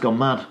Tanner's gone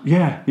mad.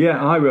 Yeah,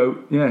 I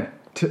wrote,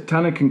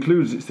 Tanner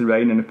concludes it's the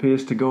rain and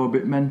appears to go a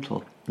bit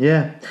mental.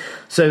 Yeah.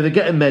 So they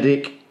get a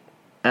medic,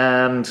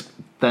 and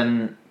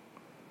then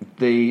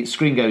the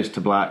screen goes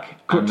to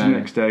black. Cut to the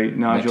next day,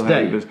 Nigel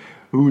Havers,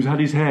 who's had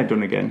his hair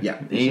done again. Yeah,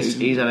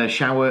 he's had a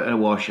shower and a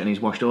wash, and he's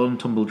washed all and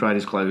tumble dried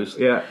his clothes.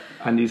 Yeah,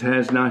 and his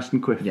hair's nice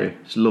and quiffy. Yeah,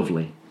 it's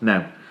lovely.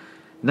 Now,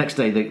 next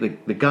day,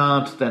 the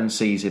guard then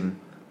sees him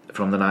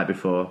from the night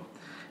before,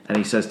 and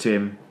he says to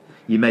him,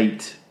 your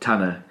mate,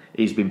 Tanner,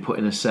 he's been put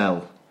in a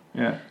cell.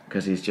 Yeah.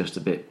 Because he's just a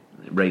bit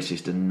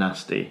racist and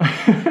nasty.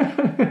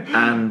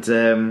 And...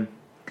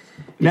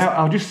 now,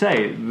 I'll just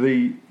say,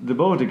 the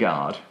border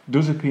guard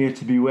does appear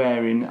to be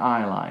wearing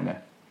eyeliner.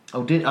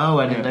 I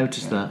didn't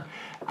notice that.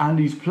 And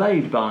he's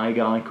played by a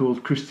guy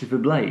called Christopher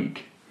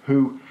Blake,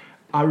 who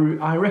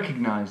I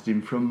recognised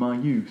him from my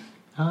youth.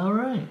 Oh,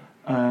 right.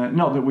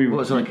 Not that we... What,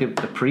 was it like a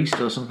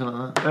priest or something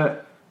like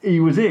that? He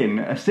was in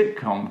a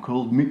sitcom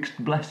called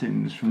Mixed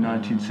Blessings from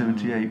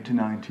 1978 to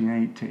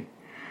 1980,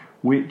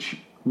 which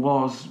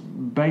was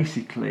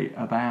basically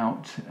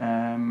about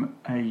a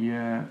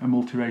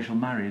multiracial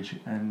marriage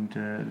and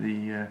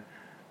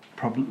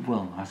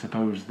I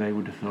suppose they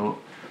would have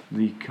thought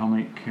the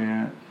comic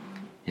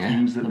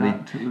themes that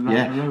arose.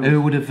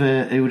 Who would have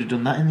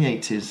done that in the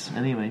 80s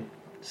anyway?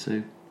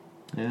 So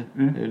it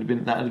would have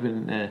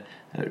been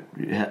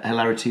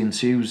hilarity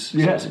ensues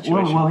sort of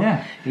situation. Well,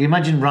 yeah. You can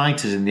imagine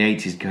writers in the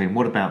 80s going,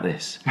 what about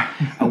this?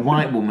 A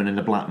white woman and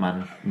a black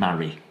man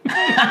marry.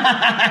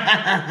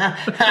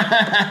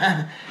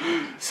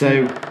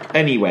 So,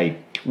 anyway,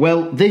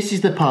 well, this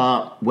is the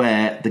part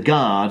where the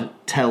guard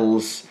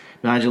tells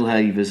Nigel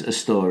Havers a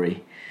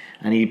story,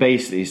 and he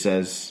basically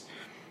says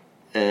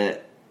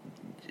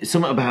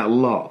something about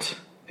Lot.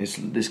 It's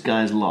this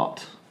guy's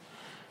Lot.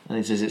 And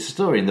he says it's a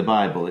story in the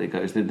Bible. It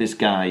goes that this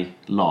guy,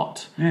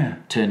 Lot,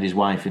 turned his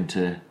wife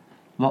into...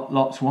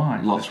 Lot's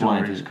wife. Lot's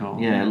wife is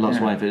called. Yeah, Lot's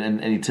wife.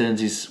 And he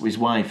turns his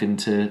wife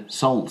into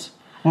salt.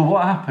 Well,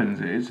 what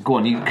happens is... Go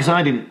on, because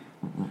I didn't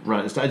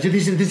write this down.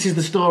 This is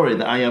the story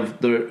that I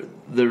have the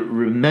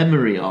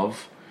memory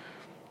of,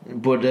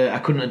 but I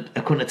couldn't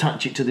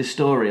attach it to this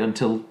story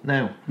until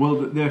now. Well,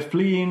 they're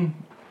fleeing...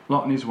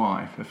 Lot and his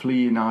wife are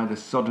fleeing either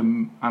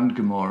Sodom and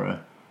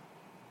Gomorrah.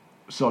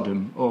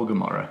 Sodom or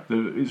Gomorrah.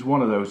 It's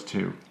one of those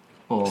two.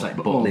 Or, it's like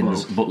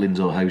Butlins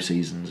or Hoe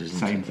Seasons, isn't it?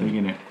 Same thing,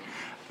 isn't it?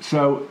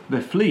 So they're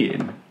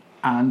fleeing,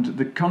 and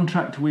the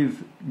contract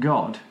with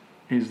God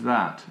is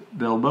that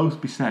they'll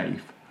both be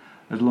safe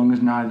as long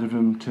as neither of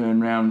them turn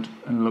round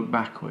and look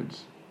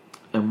backwards.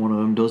 And one of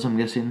them does, I'm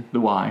guessing? The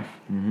wife.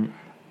 Mm-hmm.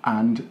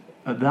 And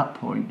at that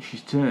point,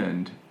 she's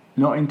turned,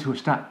 not into a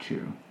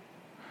statue,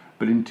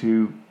 but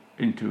into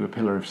a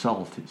pillar of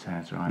salt, it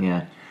says, right?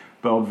 Yeah.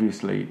 But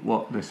obviously,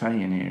 what they're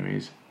saying here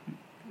is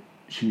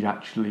she'd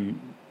actually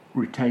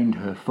retained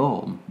her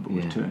form, but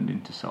was turned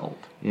into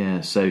salt.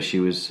 Yeah, so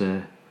she was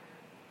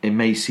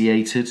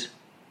emaciated,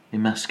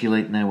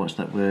 emasculate. Now, what's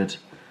that word?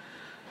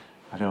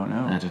 I don't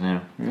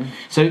know. Yeah.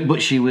 So,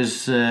 but she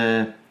was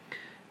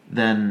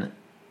then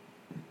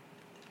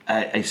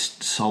a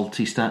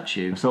salty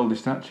statue. A salty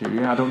statue,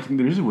 yeah. I don't think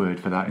there is a word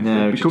for that.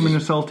 No, becoming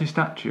a salty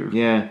statue.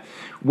 Yeah.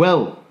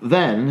 Well,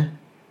 then...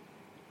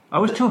 I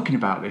was talking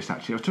about this,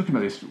 actually. I was talking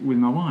about this with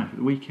my wife at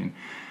the weekend.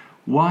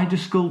 Why do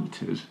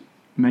sculptors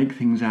make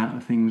things out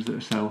of things that are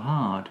so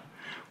hard?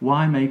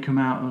 Why make them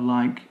out of,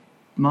 like,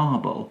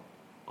 marble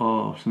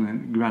or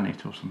something,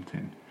 granite or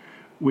something,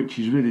 which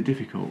is really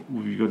difficult.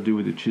 You've got to do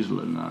with a chisel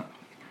and that.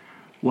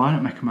 Why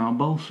not make them out of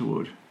balsa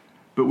wood?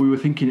 But we were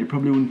thinking it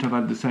probably wouldn't have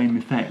had the same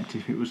effect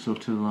if it was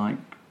sort of like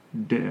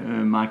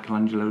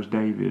Michelangelo's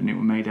David and it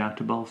were made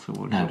out of balsa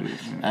wood.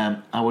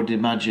 No. I would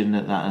imagine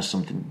that has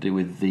something to do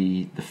with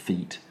the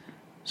feet.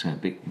 So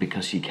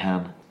because you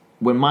can.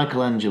 When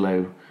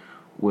Michelangelo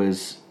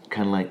was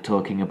kind of like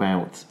talking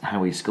about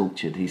how he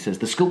sculptured, he says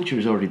the sculpture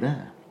is already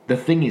there. The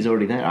thing is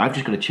already there. I've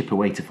just got to chip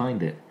away to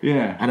find it.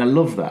 Yeah. And I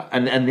love that.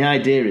 And the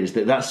idea is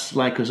that that's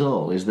like us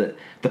all, is that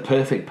the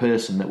perfect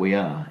person that we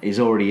are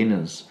is already in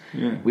us.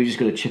 Yeah. We've just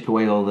got to chip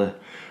away all the...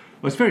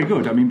 Well, it's very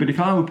good. I mean, but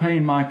if I were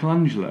paying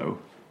Michelangelo,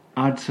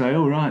 I'd say,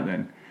 all right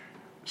then,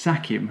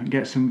 sack him and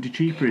get somebody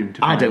cheaper in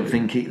to I don't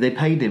find think they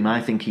paid him.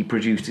 I think he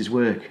produced his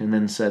work and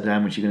then said, how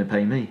much are you going to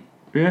pay me?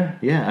 Yeah.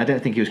 Yeah, I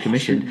don't think he was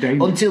commissioned.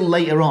 Dangerous. Until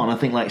later on, I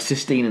think like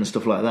Sistine and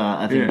stuff like that,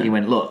 I think he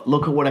went,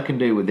 look at what I can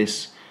do with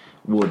this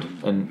wood.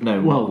 And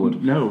no, not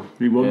wood. No,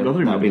 he won't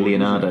bother him. That would be with wood,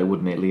 Leonardo,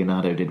 wouldn't it?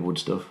 Leonardo did wood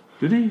stuff.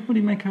 Did he? What did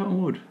he make out of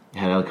wood?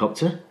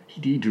 Helicopter?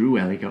 He drew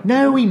helicopter.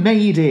 No, he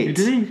made it.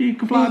 Did he?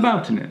 Did he fly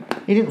about in it?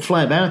 He didn't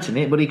fly about in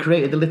it, but he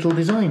created the little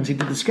designs. He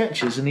did the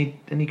sketches, and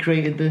he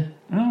created the...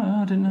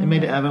 Oh, I didn't know. He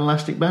made it have an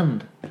elastic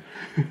band.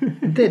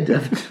 I did.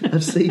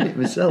 I've seen it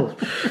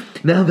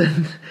myself. Now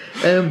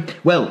then,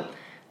 well,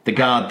 the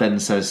guard then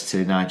says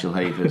to Nigel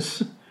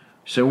Havers,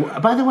 so,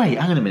 by the way,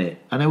 hang on a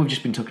minute. I know we've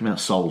just been talking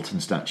about salt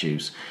and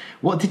statues.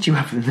 What did you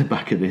have in the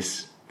back of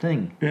this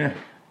thing? Yeah.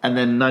 And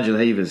then Nigel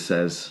Havers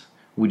says,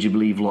 would you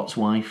believe Lot's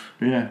wife?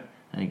 Yeah.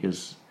 And he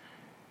goes,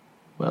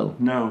 well,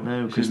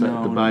 no, because the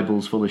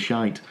Bible's full of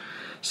shite.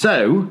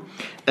 So,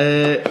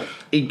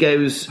 he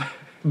goes...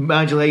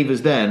 Nigel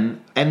Havers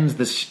then ends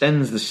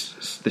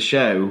the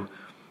show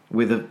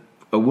with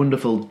a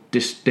wonderful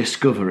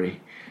discovery.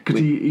 Because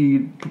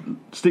he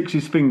sticks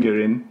his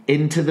finger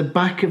into the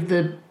back of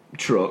the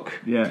truck,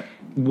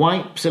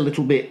 wipes a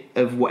little bit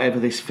of whatever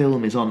this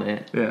film is on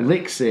it,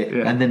 licks it,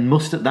 and then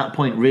must at that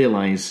point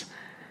realise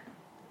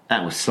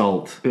that was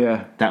salt.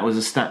 Yeah. That was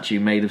a statue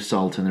made of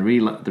salt, and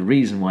the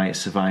reason why it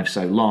survived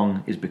so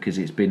long is because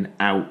it's been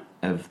out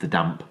of the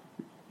damp.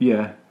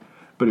 Yeah.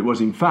 But it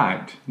was in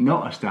fact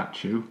not a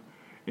statue.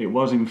 It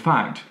was in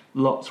fact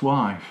Lot's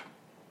wife.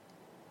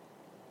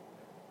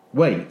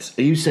 Wait,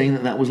 are you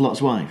saying that was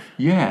Lot's wife?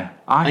 Yeah.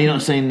 Are you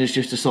not saying there's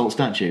just a salt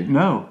statue?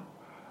 No,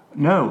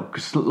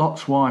 because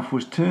Lot's wife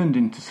was turned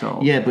into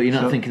salt. Yeah, but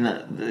you're not thinking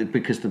that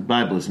because the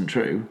Bible isn't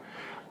true.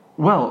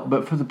 Well,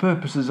 but for the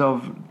purposes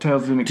of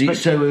Tales of the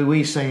Unexpected... So are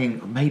we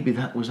saying maybe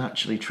that was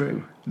actually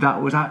true?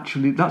 That's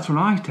what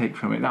I take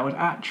from it. That was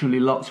actually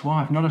Lot's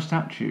wife, not a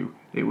statue.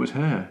 It was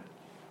her.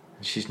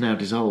 She's now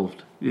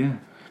dissolved. Yeah.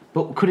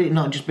 But could it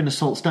not have just been a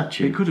salt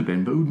statue? It could have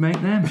been, but who'd make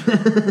them?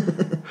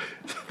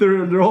 there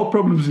are all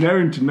problems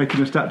inherent in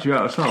making a statue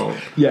out of salt.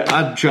 Yeah,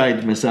 I've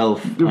tried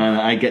myself.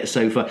 I get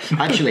so far.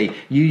 Actually,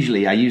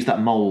 usually I use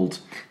that mould,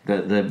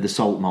 the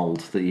salt mould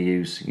that you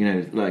use,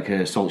 like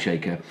a salt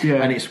shaker. Yeah.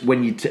 And it's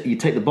when you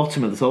take the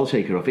bottom of the salt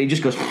shaker off, it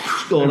just goes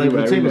all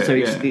over the table. So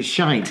it's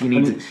shite.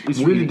 It's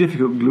really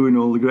difficult gluing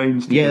all the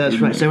grains together. Yeah,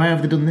 that's right. So how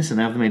have they done this, and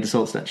how have they made a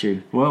salt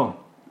statue? Well,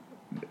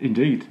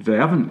 indeed, they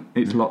haven't.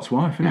 It's Lot's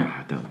wife, isn't it?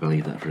 I don't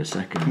believe that for a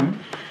second. Mm.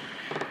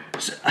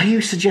 So are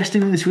you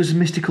suggesting that this was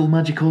mystical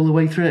magic all the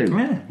way through?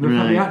 Yeah,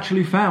 they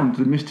actually found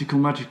the mystical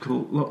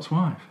magical Lot's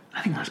wife.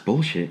 I think that's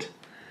bullshit.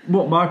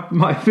 What,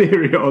 my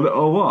theory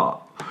or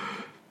what?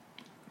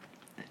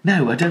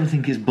 No, I don't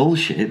think it's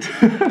bullshit.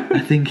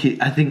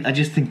 I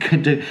just think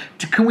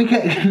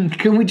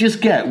can we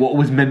just get what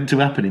was meant to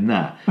happen in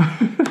that?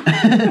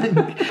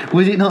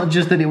 Was it not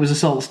just that it was a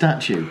salt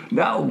statue?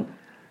 No.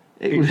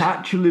 It's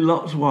actually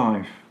Lot's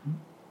wife.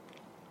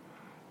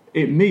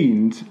 It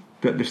means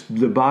that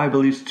the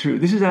Bible is true.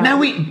 This is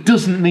no, it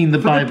doesn't mean the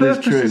Bible is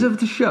true. For the purposes of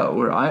the show,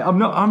 right? I'm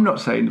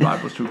not saying the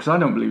Bible's true because I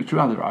don't believe it's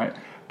true either, right?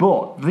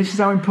 But this is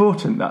how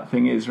important that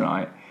thing is,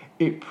 right?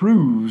 It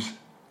proves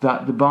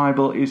that the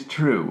Bible is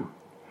true,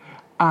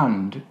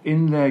 and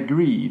in their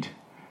greed,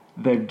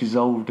 they've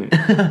dissolved it.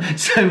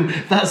 So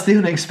that's the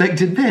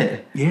unexpected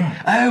bit. Yeah.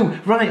 Oh,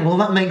 right. Well,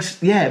 that makes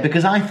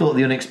because I thought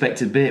the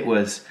unexpected bit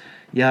was.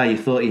 Yeah, you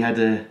thought you had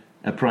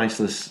a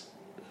priceless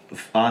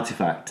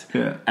artifact,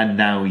 and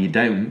now you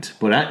don't.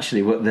 But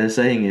actually, what they're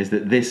saying is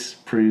that this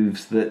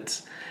proves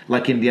that,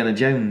 like Indiana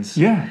Jones.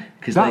 Yeah,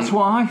 that's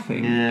what I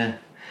think. Yeah.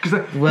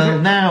 Well,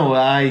 now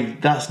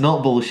that's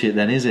not bullshit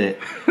then, is it?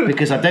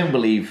 Because I don't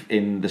believe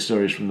in the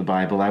stories from the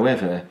Bible.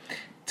 However,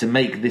 to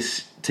make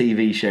this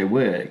TV show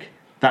work,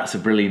 that's a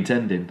brilliant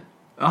ending.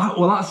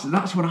 Well,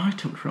 that's what I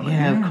took from it.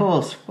 Yeah, of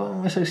course. What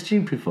am I so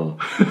stupid for?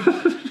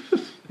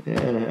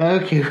 Yeah.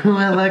 Okay.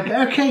 Well,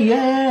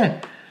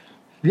 yeah.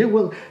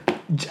 Well,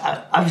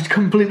 I've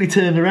completely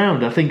turned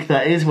around. I think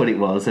that is what it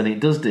was, and it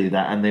does do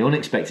that. And the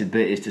unexpected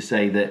bit is to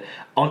say that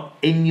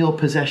in your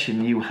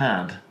possession you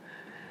had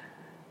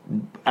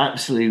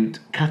absolute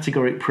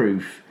categoric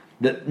proof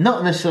that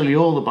not necessarily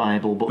all the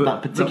Bible, but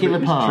that particular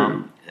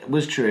part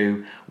was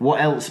true.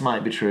 What else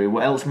might be true?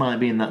 What else might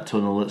be in that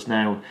tunnel that's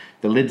now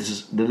the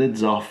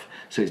lid's off,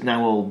 so it's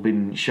now all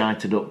been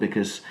shited up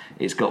because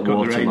it's got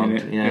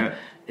waterlogged. Yeah.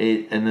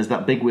 And there's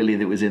that big Willie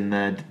that was in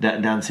there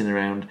dancing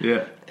around.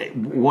 Yeah.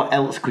 What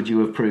else could you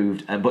have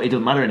proved? But it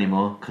doesn't matter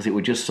anymore because it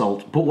was just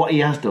salt. But what he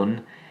has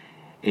done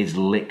is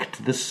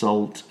licked the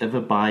salt of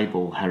a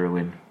Bible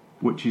heroine.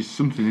 Which is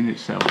something in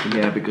itself.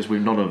 Yeah, because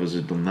none of us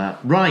have done that.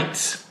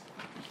 Right.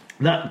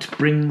 That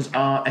brings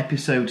our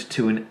episode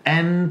to an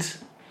end.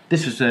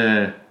 This was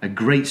a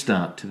great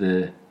start to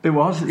the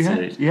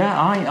series. Yeah,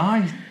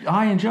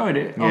 I enjoyed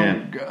it.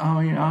 Yeah.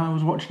 I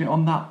was watching it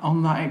on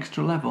that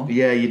extra level.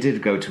 Yeah, you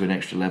did go to an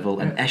extra level,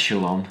 an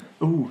echelon.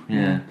 Ooh,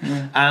 yeah.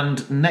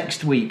 And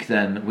next week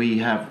then we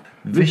have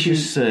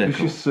Vicious Circle.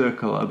 Vicious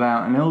Circle,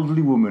 about an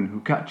elderly woman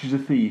who catches a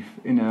thief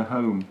in her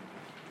home.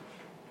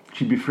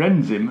 She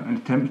befriends him and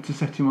attempts to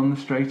set him on the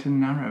straight and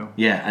narrow.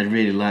 Yeah, I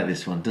really like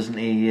this one. Doesn't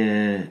he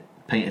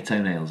paint her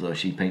toenails, or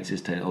she paints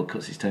his or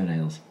cuts his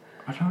toenails?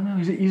 I don't know.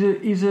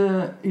 He's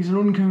an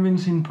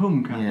unconvincing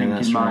punk. I think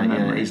that's in my right.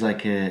 memory. Yeah, he's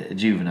like a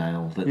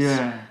juvenile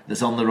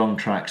that's on the wrong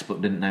tracks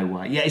but didn't know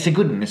why. Yeah, it's a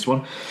good one. This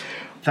one.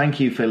 Thank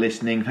you for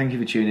listening. Thank you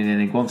for tuning in.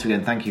 And once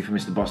again, thank you for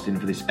Mr. Boston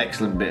for this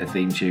excellent bit of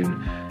theme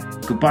tune.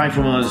 Goodbye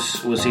from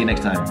us. We'll see you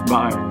next time.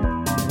 Bye.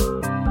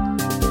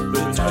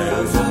 The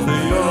tales of the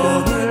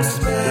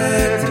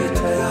unexpected,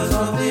 tales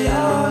of the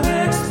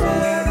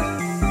unexpected.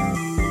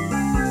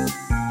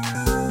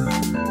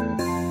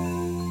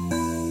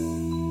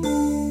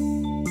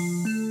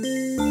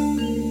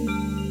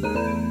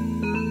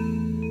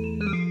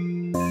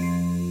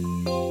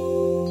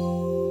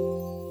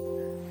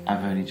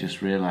 I've only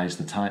just realised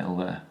the title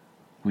there.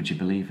 Would you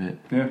believe it?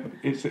 Yeah,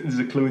 there's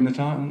a clue in the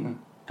title, isn't there?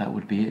 That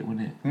would be it,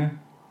 wouldn't it? Yeah.